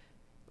of,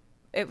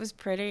 it was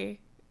pretty.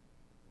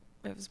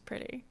 It was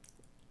pretty.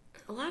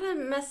 A lot of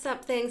messed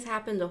up things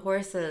happen to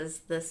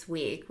horses this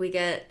week. We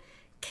get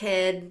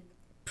Kid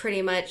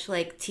pretty much,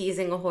 like,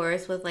 teasing a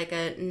horse with, like,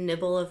 a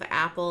nibble of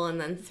apple and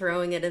then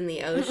throwing it in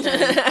the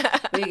ocean.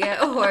 We get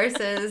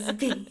horses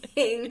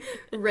being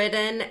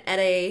ridden at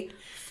a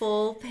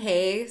full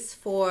pace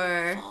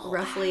for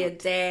roughly a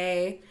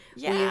day.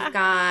 Yeah. We've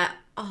got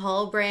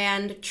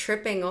Hallbrand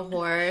tripping a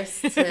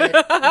horse to get to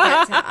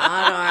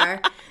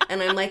Adar.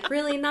 And I'm like,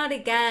 really, not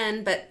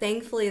again. But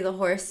thankfully the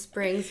horse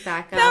springs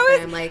back up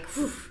and I'm like,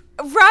 whew.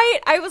 Right.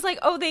 I was like,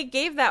 oh, they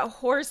gave that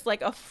horse,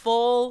 like, a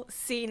full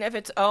scene of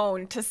its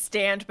own to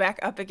stand back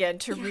up again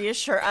to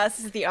reassure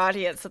us as the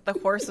audience that the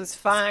horse was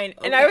fine.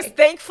 And I was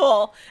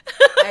thankful.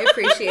 I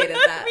appreciated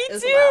that Me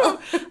as too. well.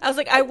 I was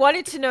like, I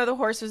wanted to know the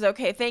horse was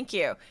okay. Thank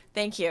you.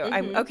 Thank you.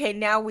 I'm okay.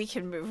 Now we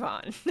can move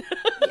on.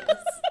 Yes.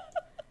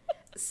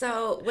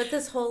 So with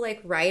this whole,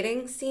 like,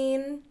 riding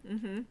scene,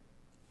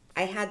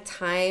 I had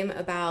time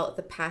about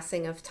the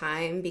passing of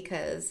time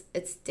because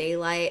it's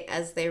daylight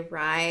as they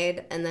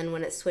ride, and then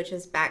when it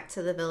switches back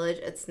to the village,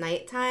 it's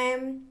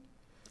nighttime.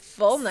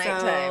 Full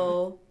nighttime.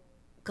 So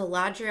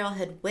Galadriel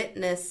had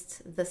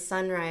witnessed the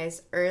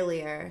sunrise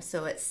earlier,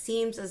 so it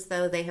seems as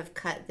though they have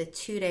cut the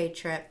 2-day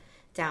trip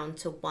down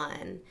to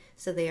 1.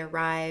 So they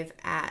arrive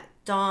at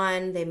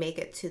dawn, they make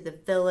it to the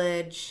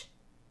village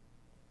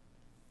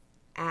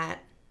at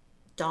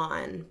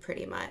dawn,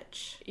 pretty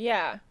much.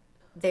 Yeah.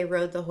 They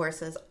rode the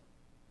horses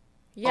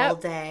all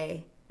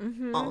day,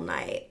 all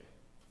night.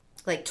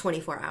 Like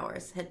 24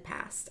 hours had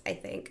passed, I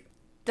think.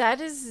 That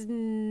is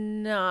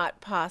not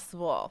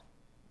possible.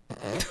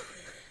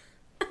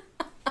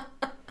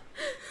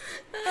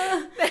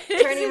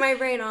 Turning my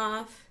brain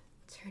off.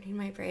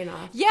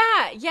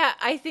 Yeah.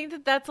 I think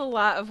that that's a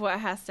lot of what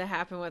has to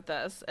happen with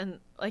this. And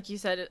like you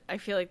said, I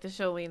feel like the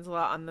show leans a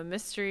lot on the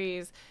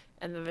mysteries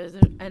and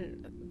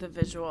the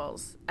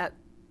visuals.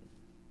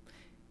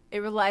 It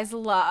relies a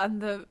lot on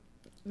the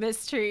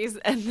mysteries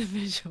and the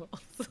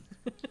visuals.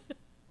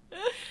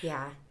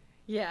 Yeah.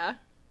 Yeah.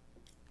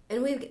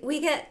 And we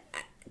get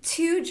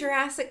 2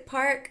 Jurassic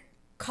Park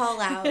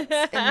call-outs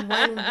in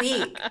 1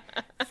 week.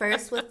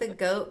 First with the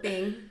goat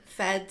being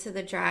fed to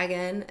the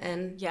dragon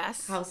and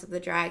House of the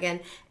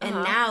Dragon. And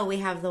now we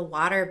have the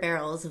water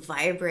barrels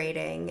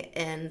vibrating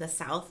in the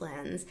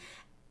Southlands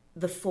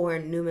before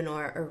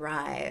Numenor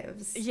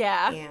arrives.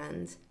 Yeah.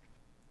 And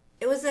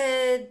it was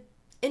a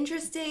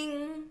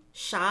interesting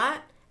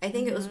shot. I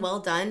think it was well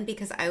done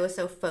because I was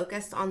so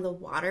focused on the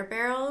water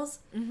barrels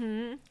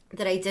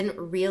that I didn't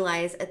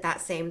realize at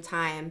that same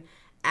time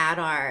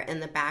Adar in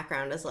the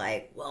background is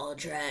like, well,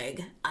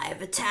 Dreg, I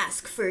have a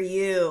task for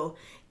you.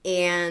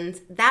 And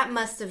that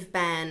must have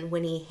been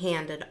when he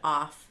handed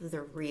off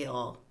the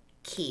real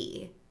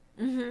key.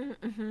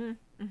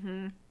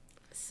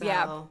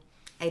 So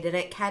I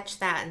didn't catch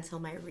that until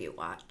my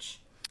rewatch.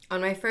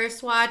 On my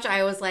first watch,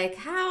 I was like,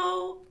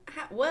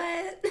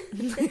 what?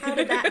 How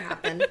did that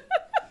happen?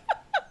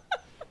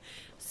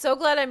 So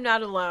glad I'm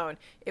not alone.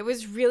 It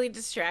was really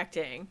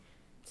distracting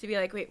to be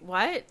like, wait,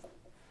 what?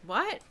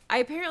 What? I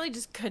apparently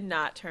just could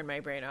not turn my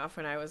brain off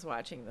when I was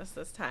watching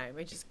this time.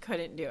 I just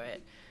couldn't do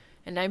it.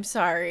 And I'm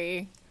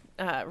sorry,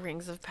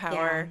 Rings of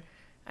Power.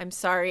 Yeah. I'm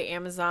sorry,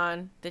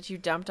 Amazon, that you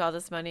dumped all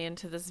this money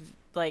into this,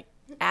 like,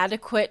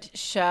 adequate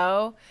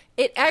show.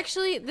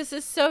 This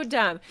is so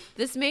dumb.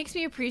 This makes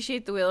me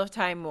appreciate The Wheel of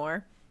Time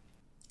more.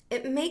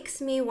 It makes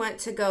me want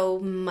to go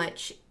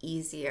much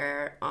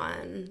easier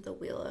on The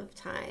Wheel of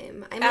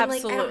Time. I mean,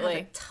 Absolutely. Like, I don't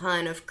have a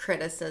ton of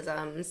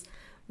criticisms,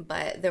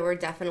 but there were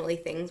definitely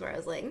things where I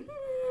was like,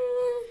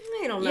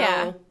 I don't know.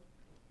 Yeah.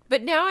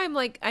 But now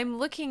I'm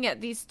looking at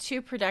these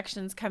 2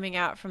 productions coming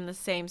out from the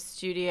same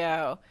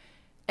studio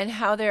and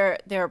how they're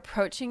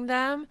approaching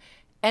them.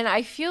 And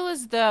I feel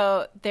as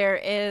though there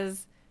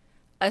is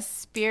a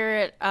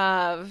spirit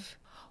of,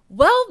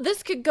 well,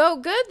 this could go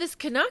good, this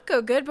could not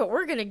go good, but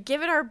we're going to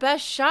give it our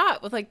best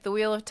shot with, like, the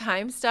Wheel of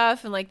Time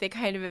stuff. And, like, they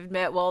kind of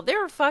admit, well, there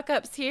were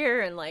fuck-ups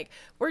here, and, like,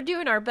 we're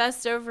doing our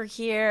best over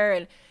here,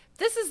 and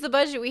this is the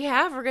budget we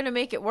have. We're going to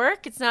make it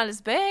work. It's not as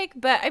big.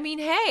 But, I mean,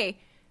 hey,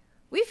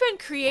 we've been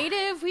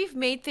creative. We've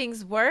made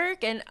things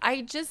work. And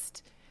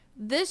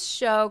this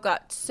show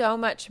got so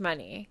much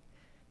money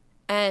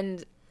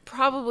and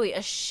probably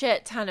a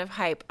shit ton of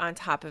hype on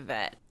top of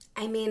it.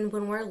 I mean,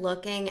 when we're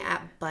looking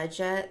at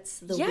budgets,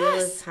 the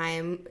Wheel of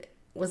Time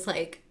was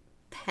like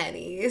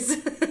pennies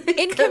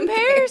in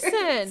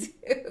comparison.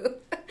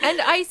 And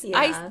I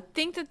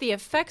think that the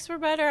effects were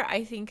better.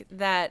 I think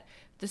that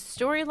the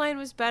storyline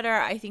was better.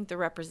 I think the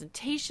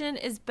representation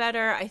is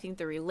better. I think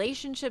the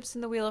relationships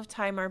in the Wheel of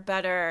Time are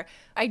better.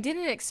 I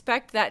didn't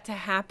expect that to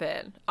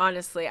happen,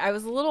 honestly. I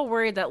was a little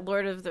worried that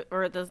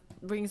the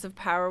Rings of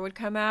Power would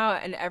come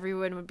out and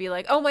everyone would be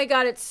like, oh my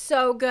God, it's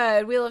so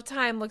good. Wheel of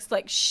Time looks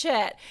like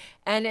shit.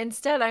 And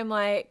instead I'm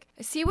like,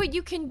 see what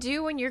you can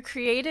do when you're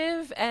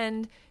creative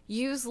and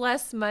use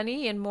less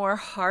money and more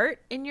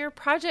heart in your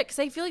project. Because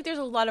I feel like there's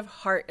a lot of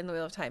heart in the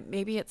Wheel of Time.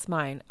 Maybe it's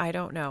mine. I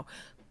don't know.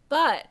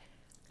 But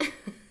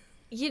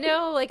you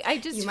know, like, I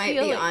just you might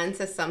feel be like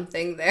onto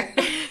something there.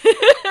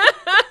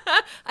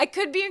 I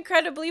could be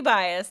incredibly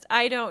biased.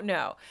 I don't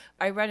know.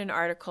 I read an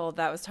article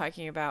that was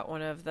talking about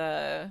one of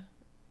the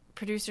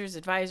producers,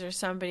 advisors,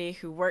 somebody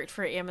who worked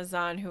for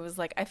Amazon who was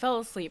like, I fell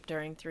asleep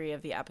during 3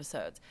 of the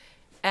episodes.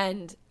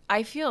 And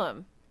I feel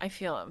him.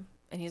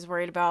 And he's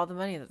worried about all the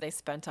money that they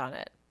spent on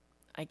it.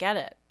 I get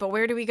it. But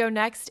where do we go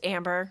next,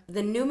 Amber?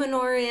 The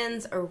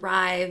Numenorians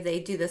arrive. They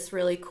do this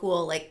really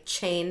cool, like,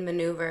 chain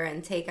maneuver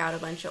and take out a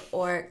bunch of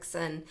orcs,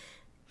 and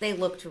they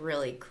looked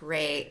really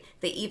great.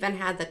 They even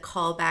had the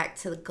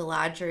callback to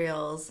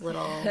Galadriel's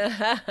little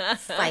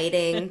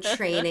fighting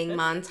training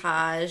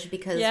montage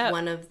because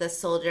one of the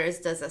soldiers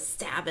does a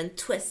stab and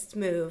twist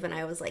move, and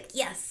I was like,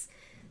 yes,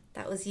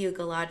 that was you,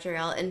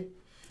 Galadriel.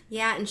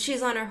 And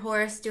she's on her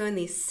horse doing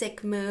these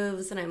sick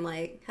moves, and I'm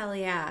like, hell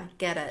yeah,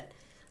 get it.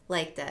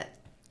 Liked it.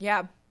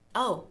 Yeah.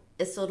 Oh,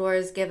 Isildur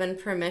is given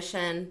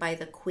permission by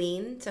the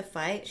queen to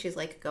fight. She's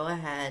like, go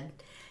ahead.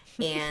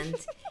 And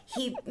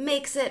he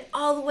makes it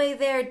all the way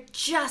there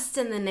just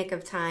in the nick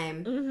of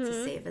time to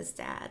save his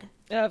dad.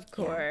 Of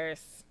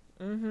course.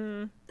 Yeah.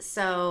 Mm-hmm.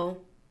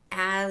 So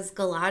as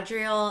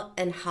Galadriel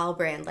and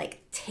Halbrand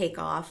like take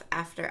off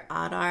after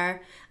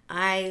Adar,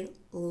 I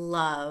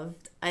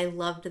loved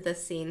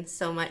this scene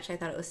so much. I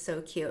thought it was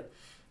so cute.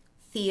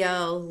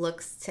 Theo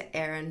looks to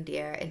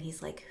Arondir and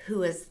he's like,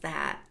 "Who is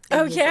that?"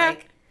 And he's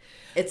like,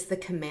 "It's the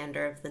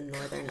commander of the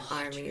Northern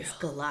Armies,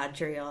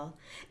 Galadriel."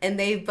 And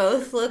they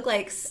both look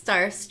like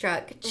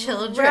starstruck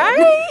children.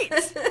 Right?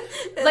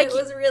 Like, it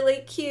was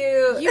really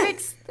cute.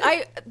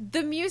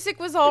 The music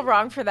was all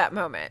wrong for that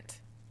moment.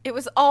 It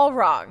was all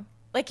wrong.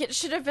 Like, it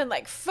should have been,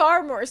 like,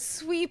 far more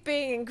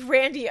sweeping and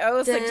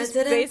grandiose. Like, just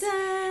based...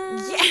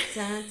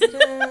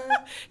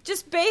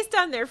 Just based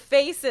on their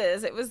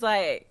faces, it was,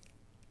 like,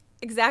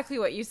 exactly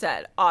what you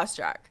said.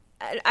 Awestruck.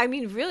 I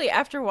mean, really,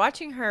 after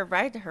watching her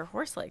ride her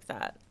horse like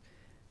that,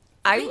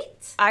 I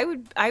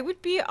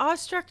would be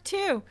awestruck,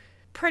 too.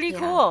 Pretty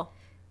cool.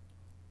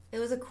 It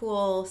was a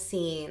cool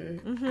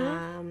scene.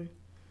 Mm-hmm.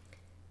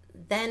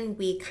 Then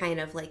we kind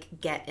of like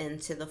get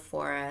into the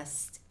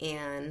forest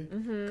and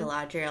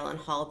Galadriel and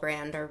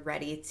Halbrand are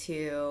ready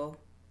to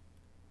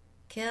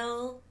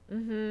kill,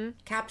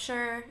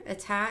 capture,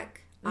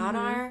 attack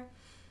Adar.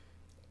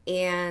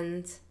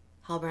 And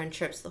Halbrand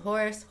trips the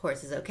horse.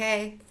 Horse is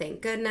okay,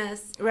 thank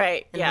goodness.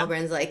 Right, and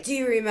Halbrand's like, "Do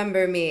you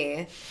remember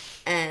me?"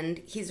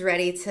 And he's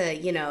ready to,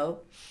 you know,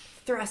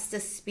 thrust a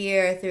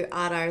spear through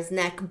Adar's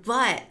neck,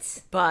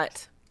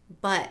 but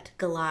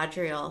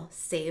Galadriel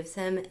saves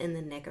him in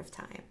the nick of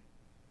time.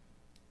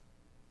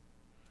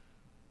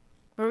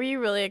 Were you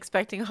really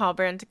expecting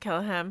Halbrand to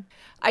kill him?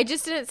 I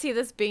just didn't see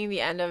this being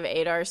the end of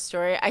Adar's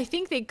story. I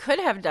think they could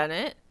have done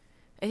it.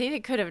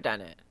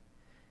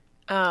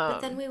 But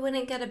then we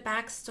wouldn't get a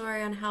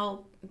backstory on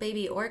how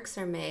baby orcs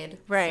are made.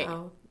 Right.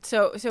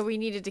 So we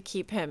needed to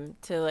keep him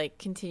to, like,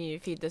 continue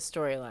to feed the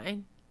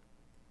storyline.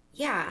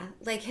 Yeah.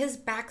 Like, his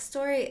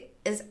backstory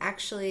is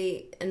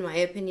actually, in my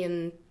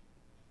opinion,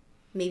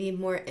 maybe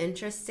more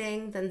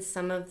interesting than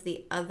some of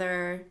the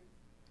other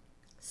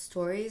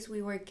stories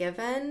we were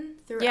given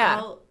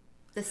throughout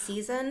the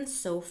season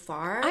so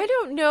far. I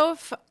don't know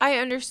if I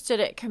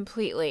understood it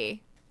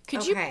completely.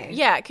 Could you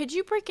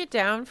break it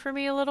down for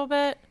me a little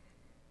bit?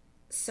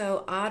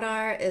 So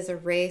Adar is a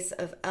race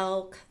of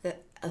elves. He's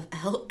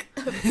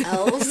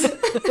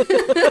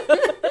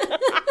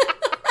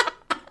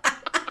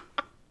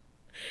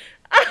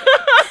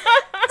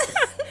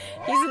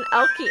an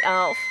elky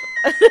elf.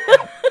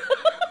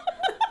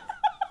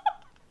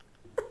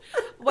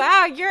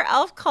 Wow, your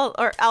elf calls.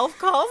 Oh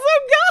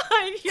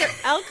God, your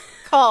elk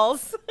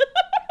calls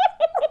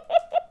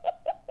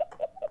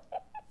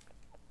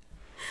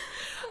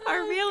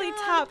are really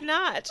top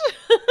notch.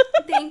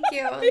 Thank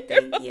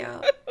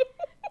you.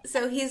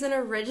 So he's an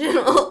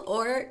original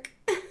orc.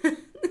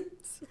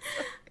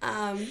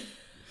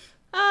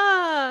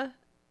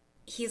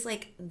 He's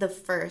like the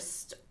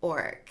first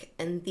orc,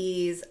 and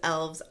these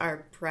elves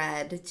are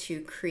bred to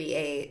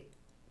create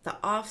the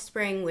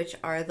offspring, which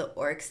are the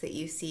orcs that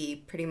you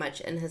see pretty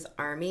much in his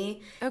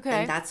army. Okay.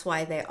 And that's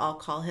why they all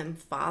call him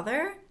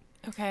Father.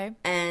 Okay.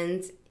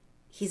 And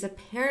he's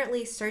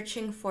apparently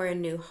searching for a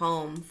new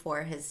home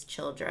for his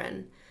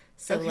children.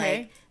 So,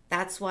 like,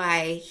 that's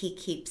why he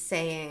keeps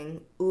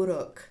saying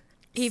Uruk.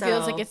 He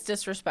feels like it's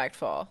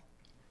disrespectful.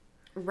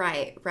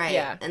 Right.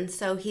 Yeah. And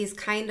so he's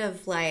kind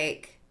of,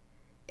 like,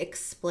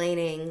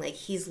 explaining, like,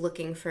 he's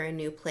looking for a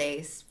new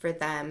place for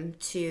them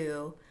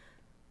to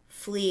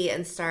flee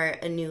and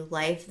start a new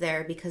life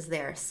there because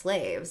they're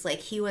slaves. Like,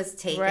 he was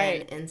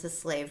taken into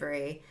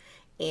slavery,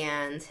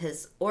 and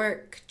his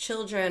orc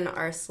children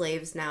are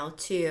slaves now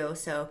too.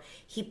 So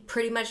he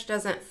pretty much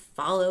doesn't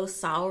follow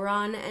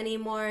Sauron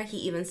anymore. He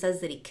even says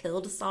that he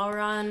killed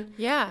Sauron.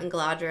 Yeah. And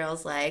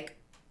Galadriel's like,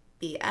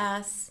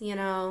 BS, you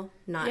know,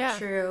 not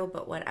true,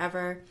 but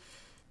whatever.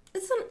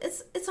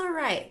 It's all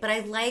right, but I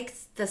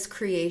liked this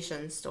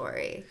creation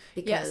story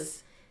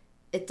because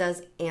it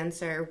does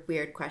answer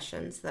weird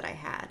questions that I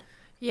had.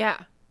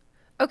 Yeah.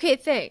 Okay,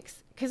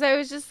 thanks. Because I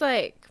was just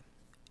like,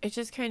 it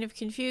just kind of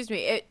confused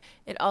me.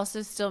 It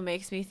also still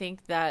makes me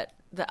think that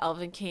the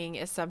Elven King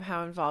is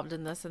somehow involved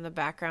in this in the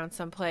background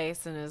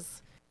someplace and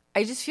is...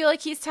 I just feel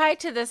like he's tied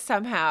to this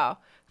somehow.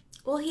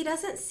 Well, he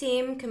doesn't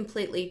seem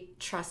completely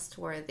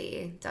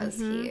trustworthy, does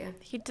he?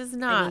 He does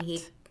not. I mean,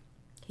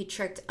 he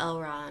tricked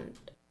Elrond.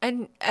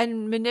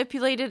 And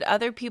manipulated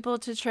other people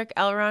to trick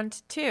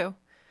Elrond too.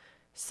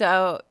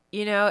 So,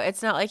 you know,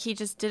 it's not like he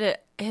just did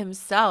it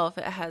himself.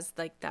 It has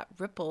like that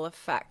ripple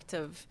effect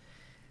of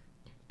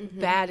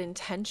bad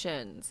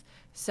intentions.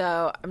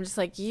 So I'm just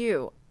like,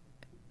 I've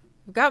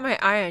got my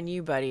eye on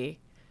you, buddy.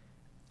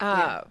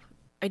 I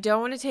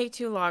don't want to take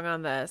too long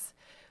on this,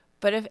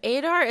 but if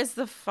Adar is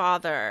the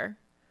father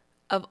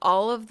of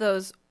all of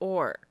those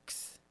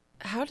orcs,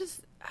 how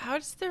does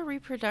their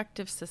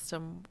reproductive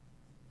system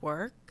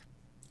work?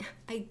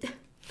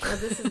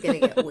 This is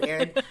going to get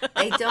weird.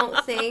 I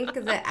don't think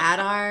that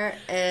Adar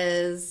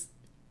is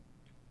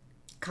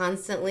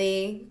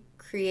constantly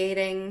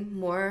creating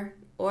more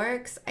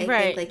orcs. I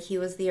think like he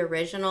was the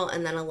original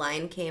and then a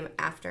line came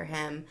after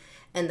him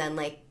and then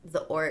like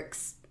the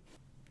orcs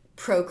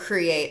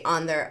procreate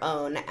on their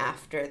own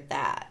after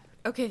that.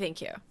 Okay,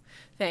 thank you.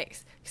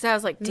 Thanks. Because I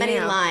was like, damn. Many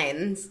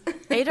lines.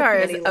 Adar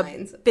Many is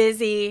lines. a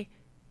busy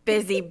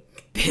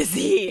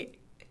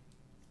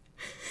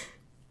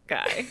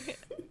guy.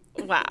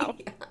 Wow.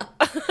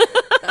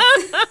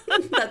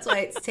 That's why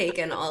it's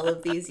taken all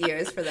of these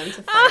years for them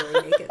to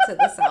finally make it to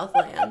the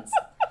Southlands.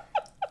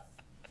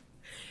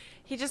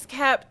 He just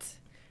kept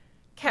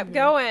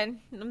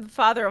going. I'm the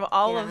father of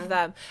all of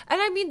them.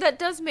 And I mean, that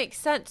does make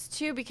sense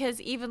too,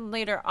 because even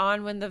later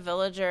on when the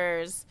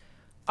villagers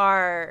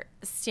are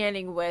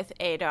standing with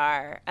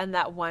Adar, and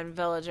that one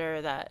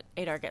villager that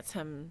Adar gets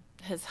him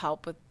his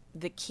help with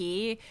the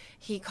key,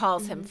 he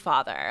calls him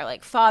father.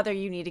 Like, father,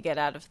 you need to get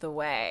out of the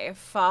way.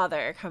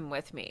 Father, come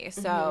with me.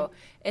 So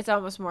it's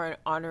almost more an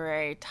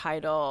honorary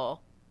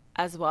title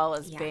as well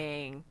as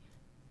being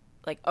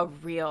like a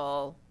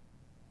real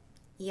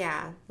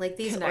like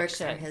these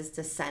connection. orcs are his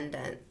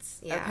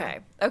descendants.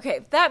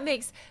 Okay, that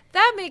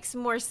makes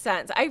more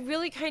sense. I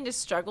really kind of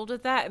struggled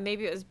with that, and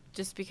maybe it was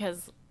just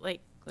because like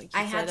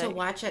I had to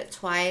watch it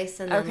twice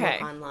and then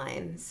look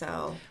online.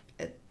 So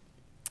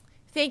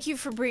thank you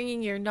for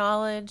bringing your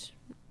knowledge.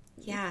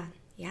 No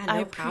I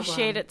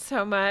appreciate it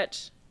so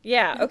much.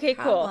 Yeah. Okay.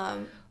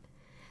 Cool.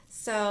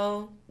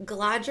 So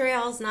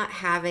Galadriel's not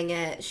having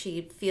it.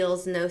 She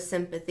feels no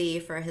sympathy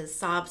for his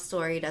sob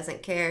story,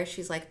 doesn't care.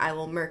 She's like, I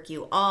will murk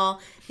you all.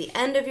 The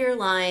end of your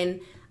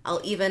line, I'll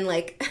even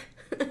like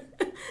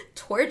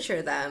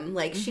torture them.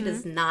 Like she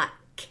does not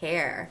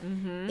care.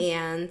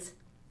 And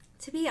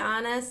to be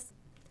honest,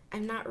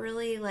 I'm not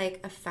really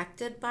like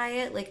affected by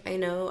it. Like I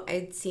know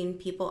I'd seen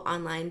people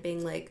online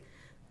being like,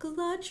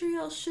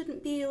 Galadriel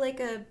shouldn't be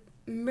like a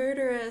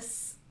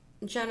murderous,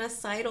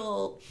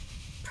 genocidal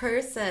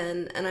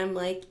person, and I'm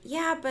like,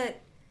 yeah,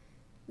 but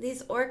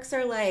these orcs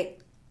are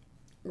like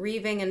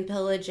reaving and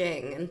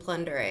pillaging and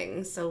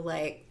plundering, so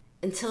like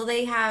until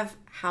they have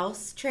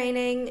house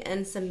training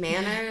and some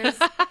manners,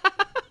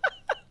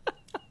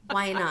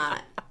 why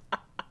not?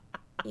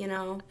 You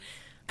know?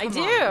 I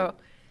do. On.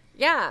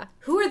 Yeah.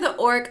 Who are the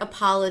orc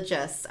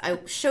apologists?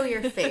 Show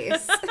your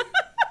face.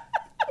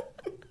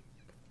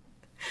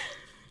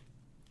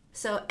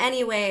 So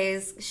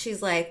anyways,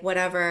 she's like,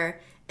 whatever.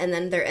 And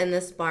then they're in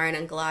this barn,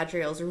 and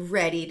Galadriel's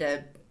ready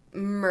to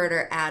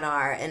murder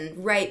Adar.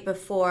 And right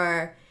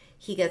before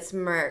he gets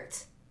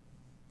murked,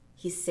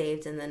 he's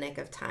saved in the nick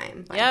of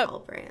time by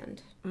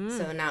Halbrand.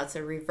 So now it's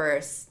a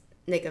reverse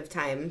nick of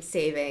time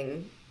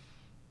saving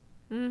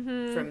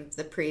from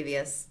the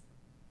previous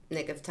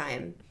nick of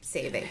time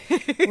saving.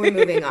 We're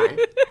moving on.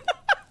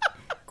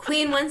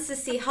 Queen wants to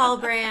see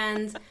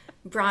Halbrand.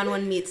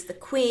 Bronwyn meets the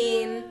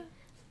queen.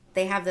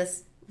 They have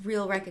this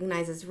real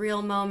recognizes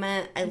real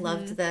moment. I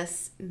loved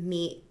this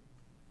meet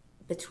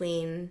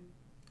between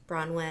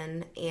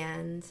Bronwyn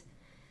and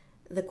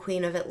the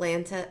Queen of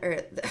Atlanta, or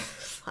it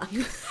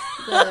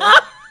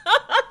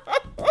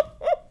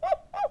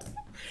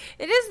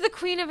is the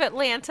Queen of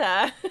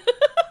Atlanta.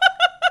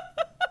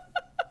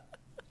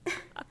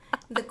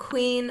 The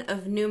Queen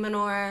of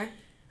Numenor.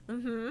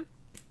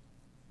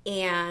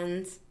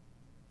 And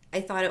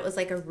I thought it was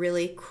like a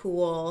really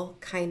cool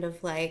kind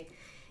of like,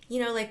 you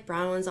know, like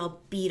Bronwyn's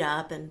all beat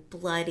up and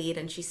bloodied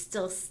and she's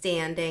still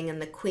standing,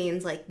 and the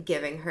queen's like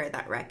giving her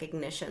that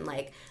recognition,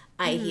 like,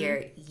 I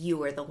hear you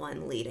were the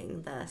one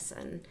leading this.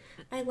 And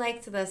I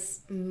liked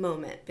this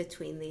moment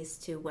between these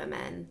two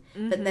women.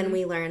 But then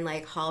we learn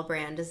like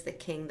Halbrand is the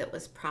king that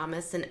was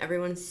promised, and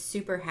everyone's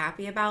super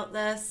happy about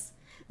this,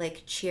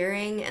 like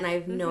cheering, and I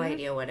have no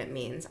idea what it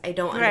means. I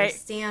don't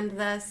understand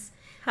this.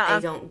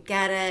 I don't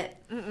get it.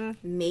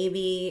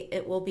 Maybe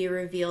it will be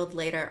revealed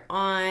later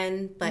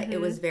on, but it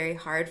was very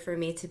hard for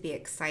me to be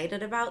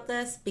excited about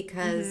this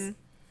because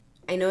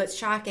I know it's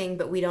shocking,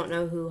 but we don't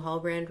know who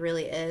Halbrand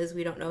really is.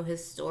 We don't know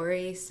his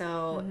story,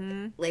 so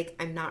like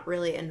I'm not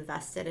really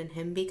invested in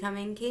him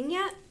becoming king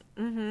yet.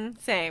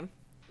 Same.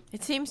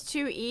 It seems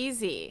too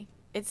easy.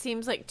 It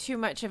seems like too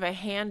much of a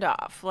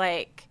handoff.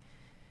 Like,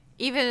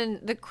 even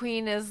the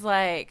queen is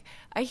like,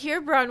 I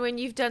hear, Bronwyn,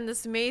 you've done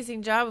this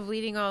amazing job of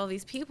leading all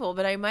these people,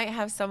 but I might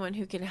have someone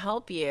who can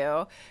help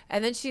you.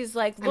 And then she's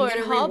like, Lord Halbrand.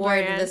 I'm going to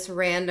reward this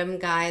random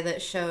guy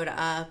that showed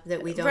up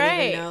that we don't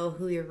even know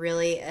who he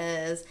really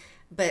is.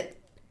 But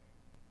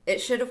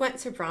it should have went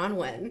to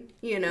Bronwyn,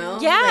 you know?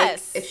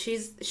 Yes. Like, if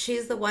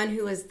she's the one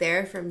who was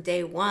there from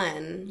day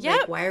one,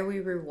 like, why are we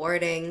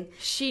rewarding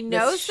she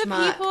knows this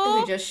the people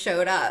who just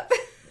showed up?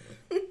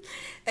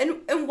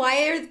 And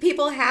why are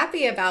people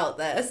happy about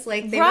this?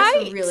 Like, they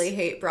must really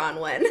hate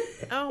Bronwyn.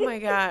 Oh my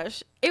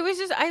gosh. It was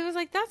just, I was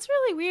like, that's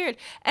really weird.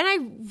 And I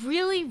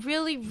really,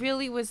 really,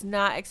 really was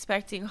not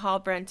expecting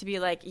Halbrand to be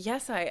like,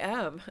 yes, I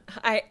am.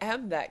 I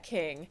am that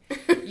king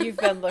you've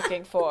been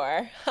looking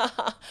for.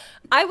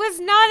 I was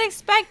not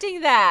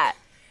expecting that.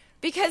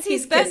 Because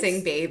he's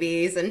kissing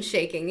babies and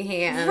shaking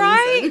hands.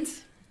 Right. And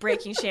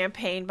breaking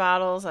champagne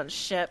bottles on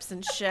ships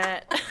and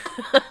shit.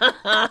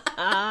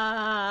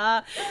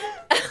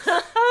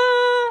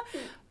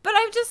 But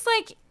I'm just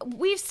like,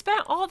 we've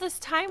spent all this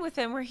time with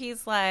him where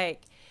he's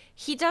like,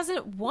 he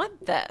doesn't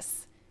want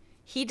this.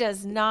 He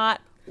does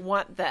not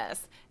want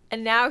this.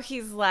 And now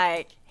he's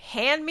like,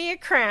 hand me a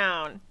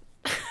crown.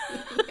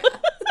 Yeah.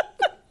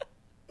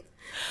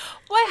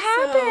 What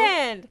So,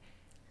 happened?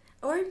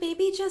 or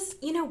maybe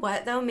just, you know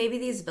what though? Maybe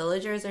these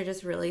villagers are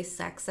just really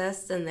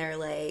sexist and they're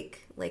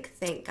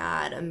thank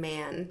God a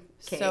man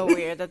king. So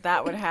weird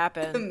that would A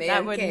happen. man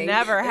That would king.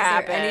 never Is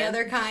happen. there any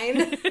other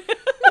kind?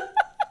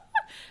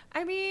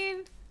 I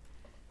mean,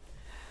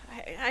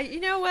 you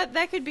know what?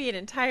 That could be an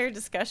entire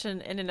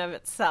discussion in and of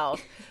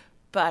itself,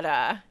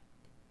 but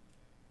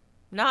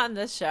not in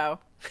this show.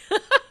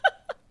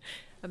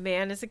 A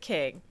man is a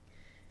king.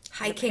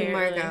 Hi, King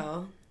Apparently.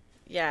 Margot.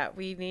 Yeah,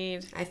 we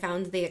need. I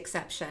found the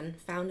exception.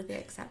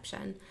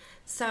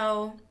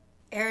 So,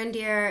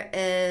 Arendir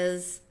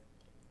is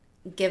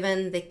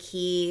given the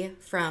key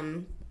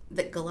from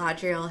that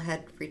Galadriel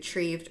had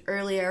retrieved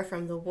earlier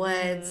from the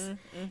woods,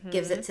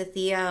 gives it to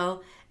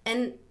Theo,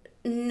 and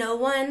no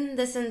one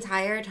this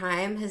entire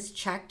time has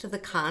checked the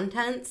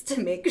contents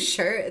to make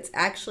sure it's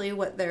actually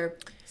what they're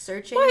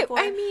searching What? for.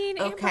 I mean,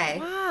 Amber, okay,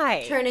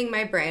 why? turning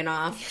my brain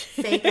off.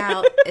 Fake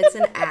out. It's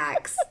an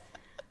axe.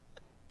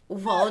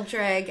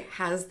 Valdreg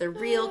has the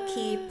real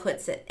key,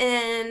 puts it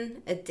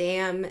in, a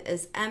dam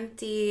is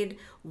emptied,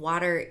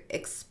 water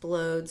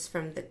explodes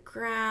from the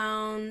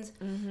ground,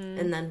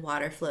 and then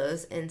water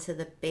flows into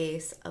the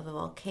base of a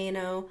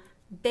volcano.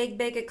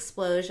 Big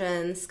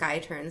explosion, sky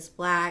turns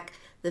black,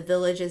 the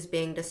village is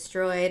being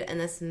destroyed, and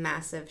this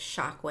massive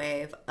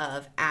shockwave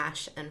of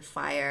ash and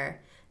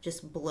fire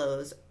just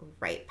blows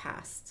right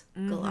past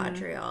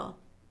Galadriel.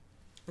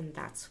 And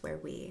that's where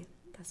we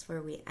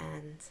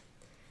end.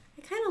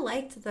 I kind of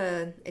liked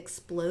the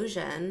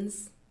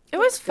explosions. It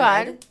was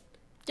fun. Good.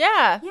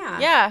 Yeah. Yeah.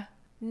 Yeah.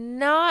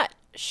 Not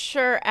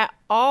sure at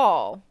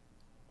all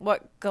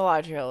what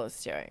Galadriel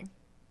is doing.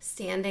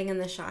 Standing in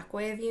the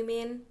shockwave, you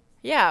mean?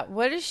 Yeah.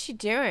 What is she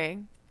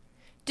doing?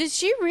 Did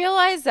she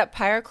realize that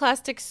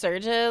pyroclastic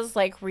surges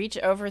reach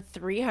over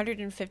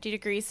 350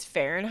 degrees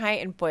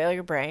Fahrenheit and boil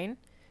your brain?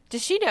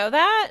 Does she know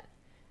that?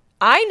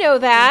 I know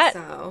that.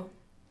 So.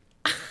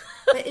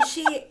 But is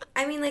she,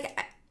 I mean,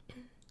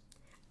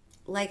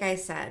 like I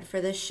said, for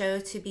the show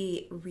to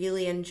be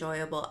really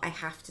enjoyable, I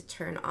have to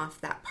turn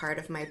off that part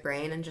of my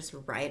brain and just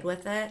ride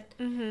with it.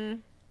 Mm-hmm.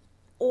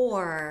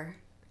 Or,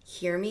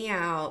 hear me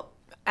out.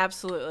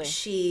 Absolutely.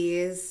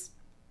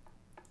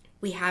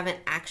 We haven't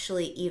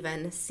actually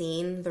even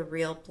seen the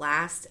real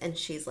blast, and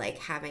she's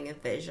having a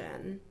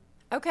vision.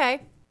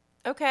 Okay.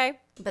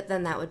 But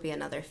then that would be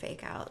another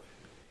fake out.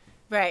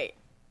 Right.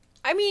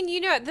 I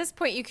mean, at this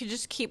point, you could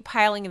just keep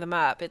piling them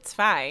up. It's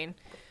fine.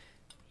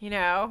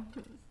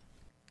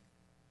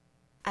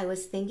 I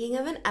was thinking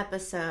of an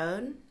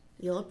episode,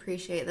 you'll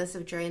appreciate this,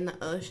 of Drain the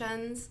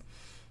Oceans.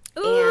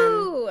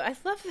 Ooh, I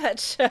love that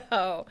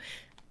show.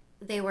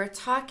 They were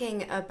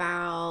talking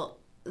about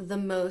the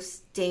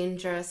most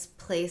dangerous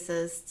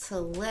places to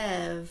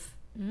live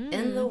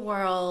in the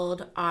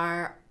world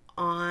are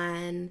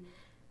on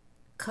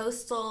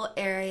coastal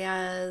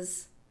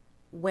areas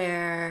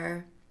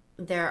where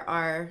there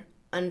are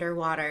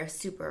underwater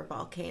super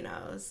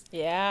volcanoes.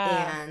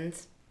 Yeah. And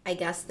I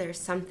guess there's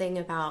something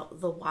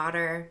about the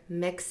water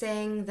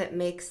mixing that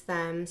makes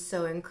them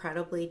so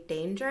incredibly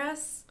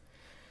dangerous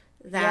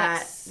that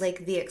Yes.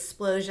 the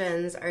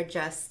explosions are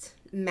just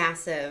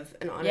massive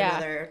and on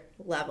another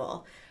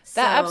level.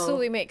 That So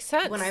absolutely makes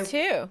sense,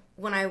 too.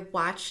 when I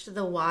watched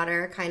the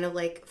water kind of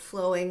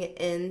flowing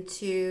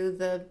into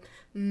the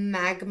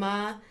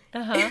magma,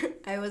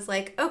 I was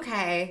like,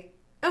 okay,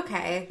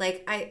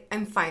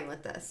 I'm fine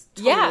with this.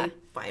 Totally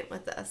fine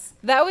with this.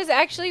 That was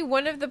actually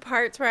one of the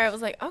parts where I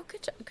was like, oh,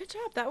 good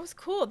job. That was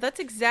cool. That's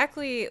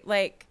exactly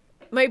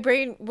my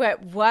brain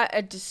went, what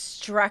a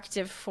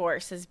destructive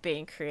force is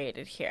being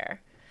created here.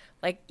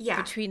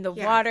 Between the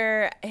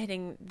water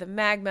hitting the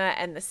magma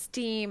and the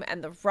steam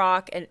and the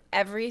rock and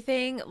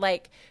everything,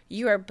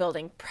 you are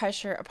building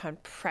pressure upon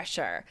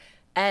pressure.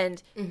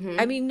 And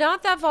I mean,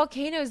 not that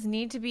volcanoes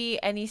need to be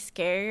any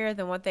scarier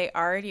than what they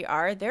already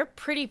are. They're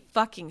pretty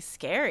fucking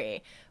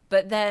scary.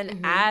 But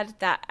then add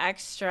that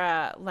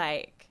extra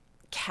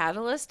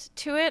catalyst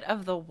to it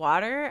of the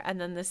water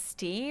and then the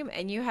steam,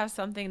 and you have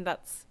something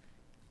that's,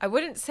 I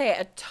wouldn't say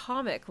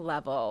atomic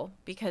level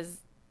because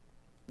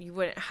you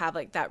wouldn't have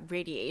that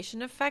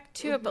radiation effect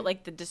to it, but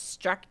the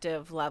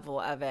destructive level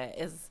of it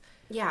is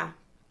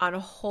on a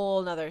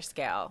whole nother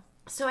scale.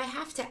 So I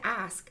have to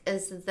ask,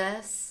 is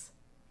this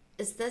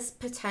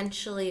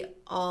potentially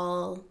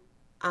all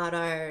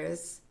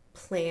Adar's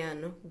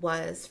plan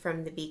was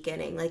from the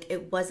beginning?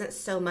 It wasn't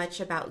so much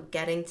about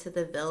getting to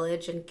the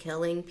village and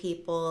killing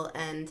people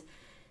and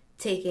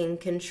taking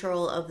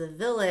control of the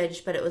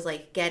village, but it was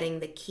getting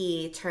the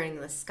key,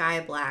 turning the sky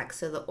black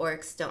so the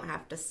orcs don't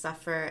have to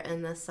suffer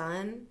in the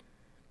sun.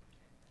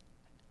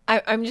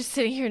 I'm just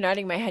sitting here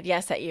nodding my head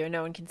yes at you, and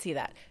no one can see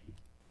that.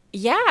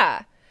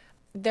 Yeah.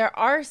 There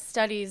are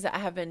studies that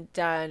have been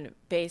done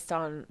based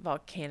on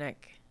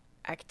volcanic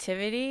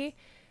activity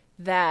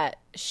that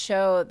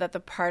show that the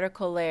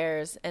particle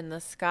layers in the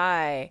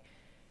sky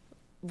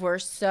were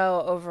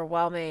so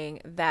overwhelming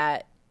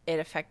that it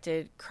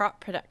affected crop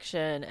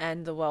production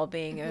and the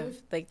well-being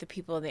of like the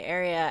people in the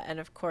area, and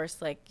of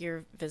course like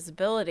your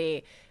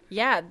visibility.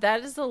 Yeah,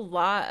 that is a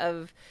lot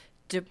of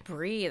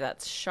debris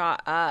that's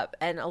shot up,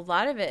 and a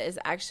lot of it is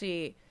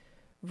actually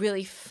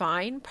really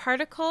fine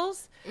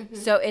particles.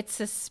 So it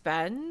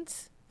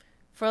suspends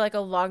for like a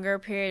longer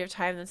period of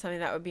time than something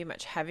that would be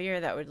much heavier,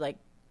 that would like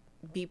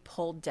be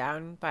pulled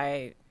down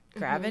by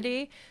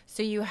gravity.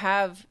 So you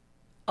have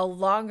a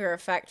longer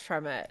effect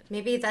from it.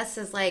 Maybe this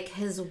is like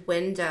his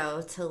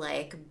window to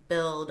like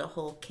build a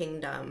whole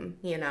kingdom,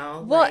 you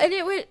know? Well,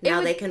 like,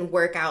 and they can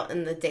work out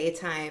in the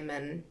daytime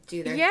and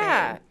do their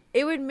thing.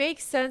 It would make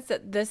sense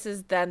that this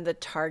is then the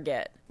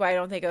target. Why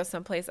don't they go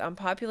someplace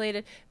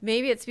unpopulated?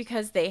 Maybe it's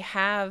because they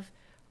have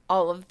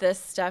all of this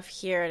stuff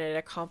here and it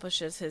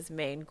accomplishes his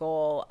main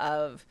goal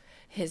of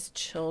his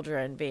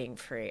children being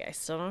free. I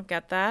still don't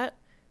get that.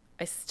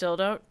 I still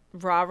don't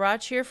rah-rah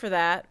cheer for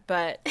that,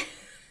 but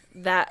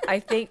that I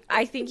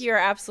think you're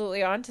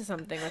absolutely onto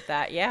something with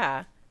that.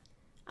 Yeah.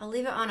 I'll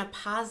leave it on a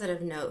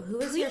positive note. Who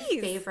is your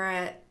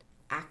favorite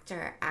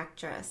actor,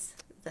 actress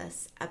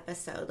this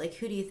episode? Like,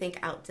 who do you think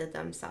outdid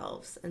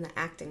themselves in the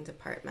acting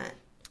department?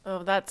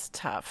 Oh, that's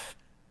tough.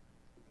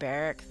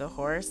 Barrick the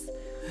horse.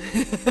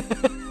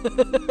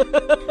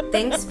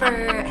 Thanks for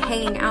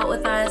hanging out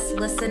with us,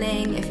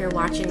 listening. If you're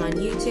watching on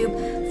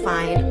YouTube,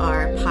 find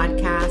our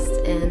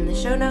podcast in the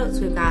show notes.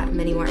 We've got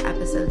many more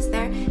episodes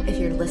there. If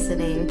you're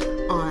listening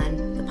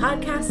on the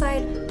podcast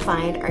side,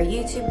 find our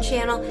YouTube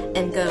channel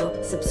and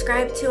go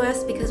subscribe to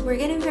us, because we're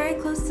getting very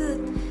close to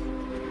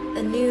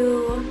a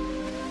new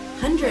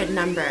 100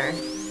 number.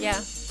 Yeah.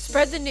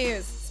 Spread the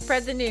news.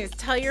 Spread the news.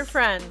 Tell your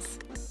friends.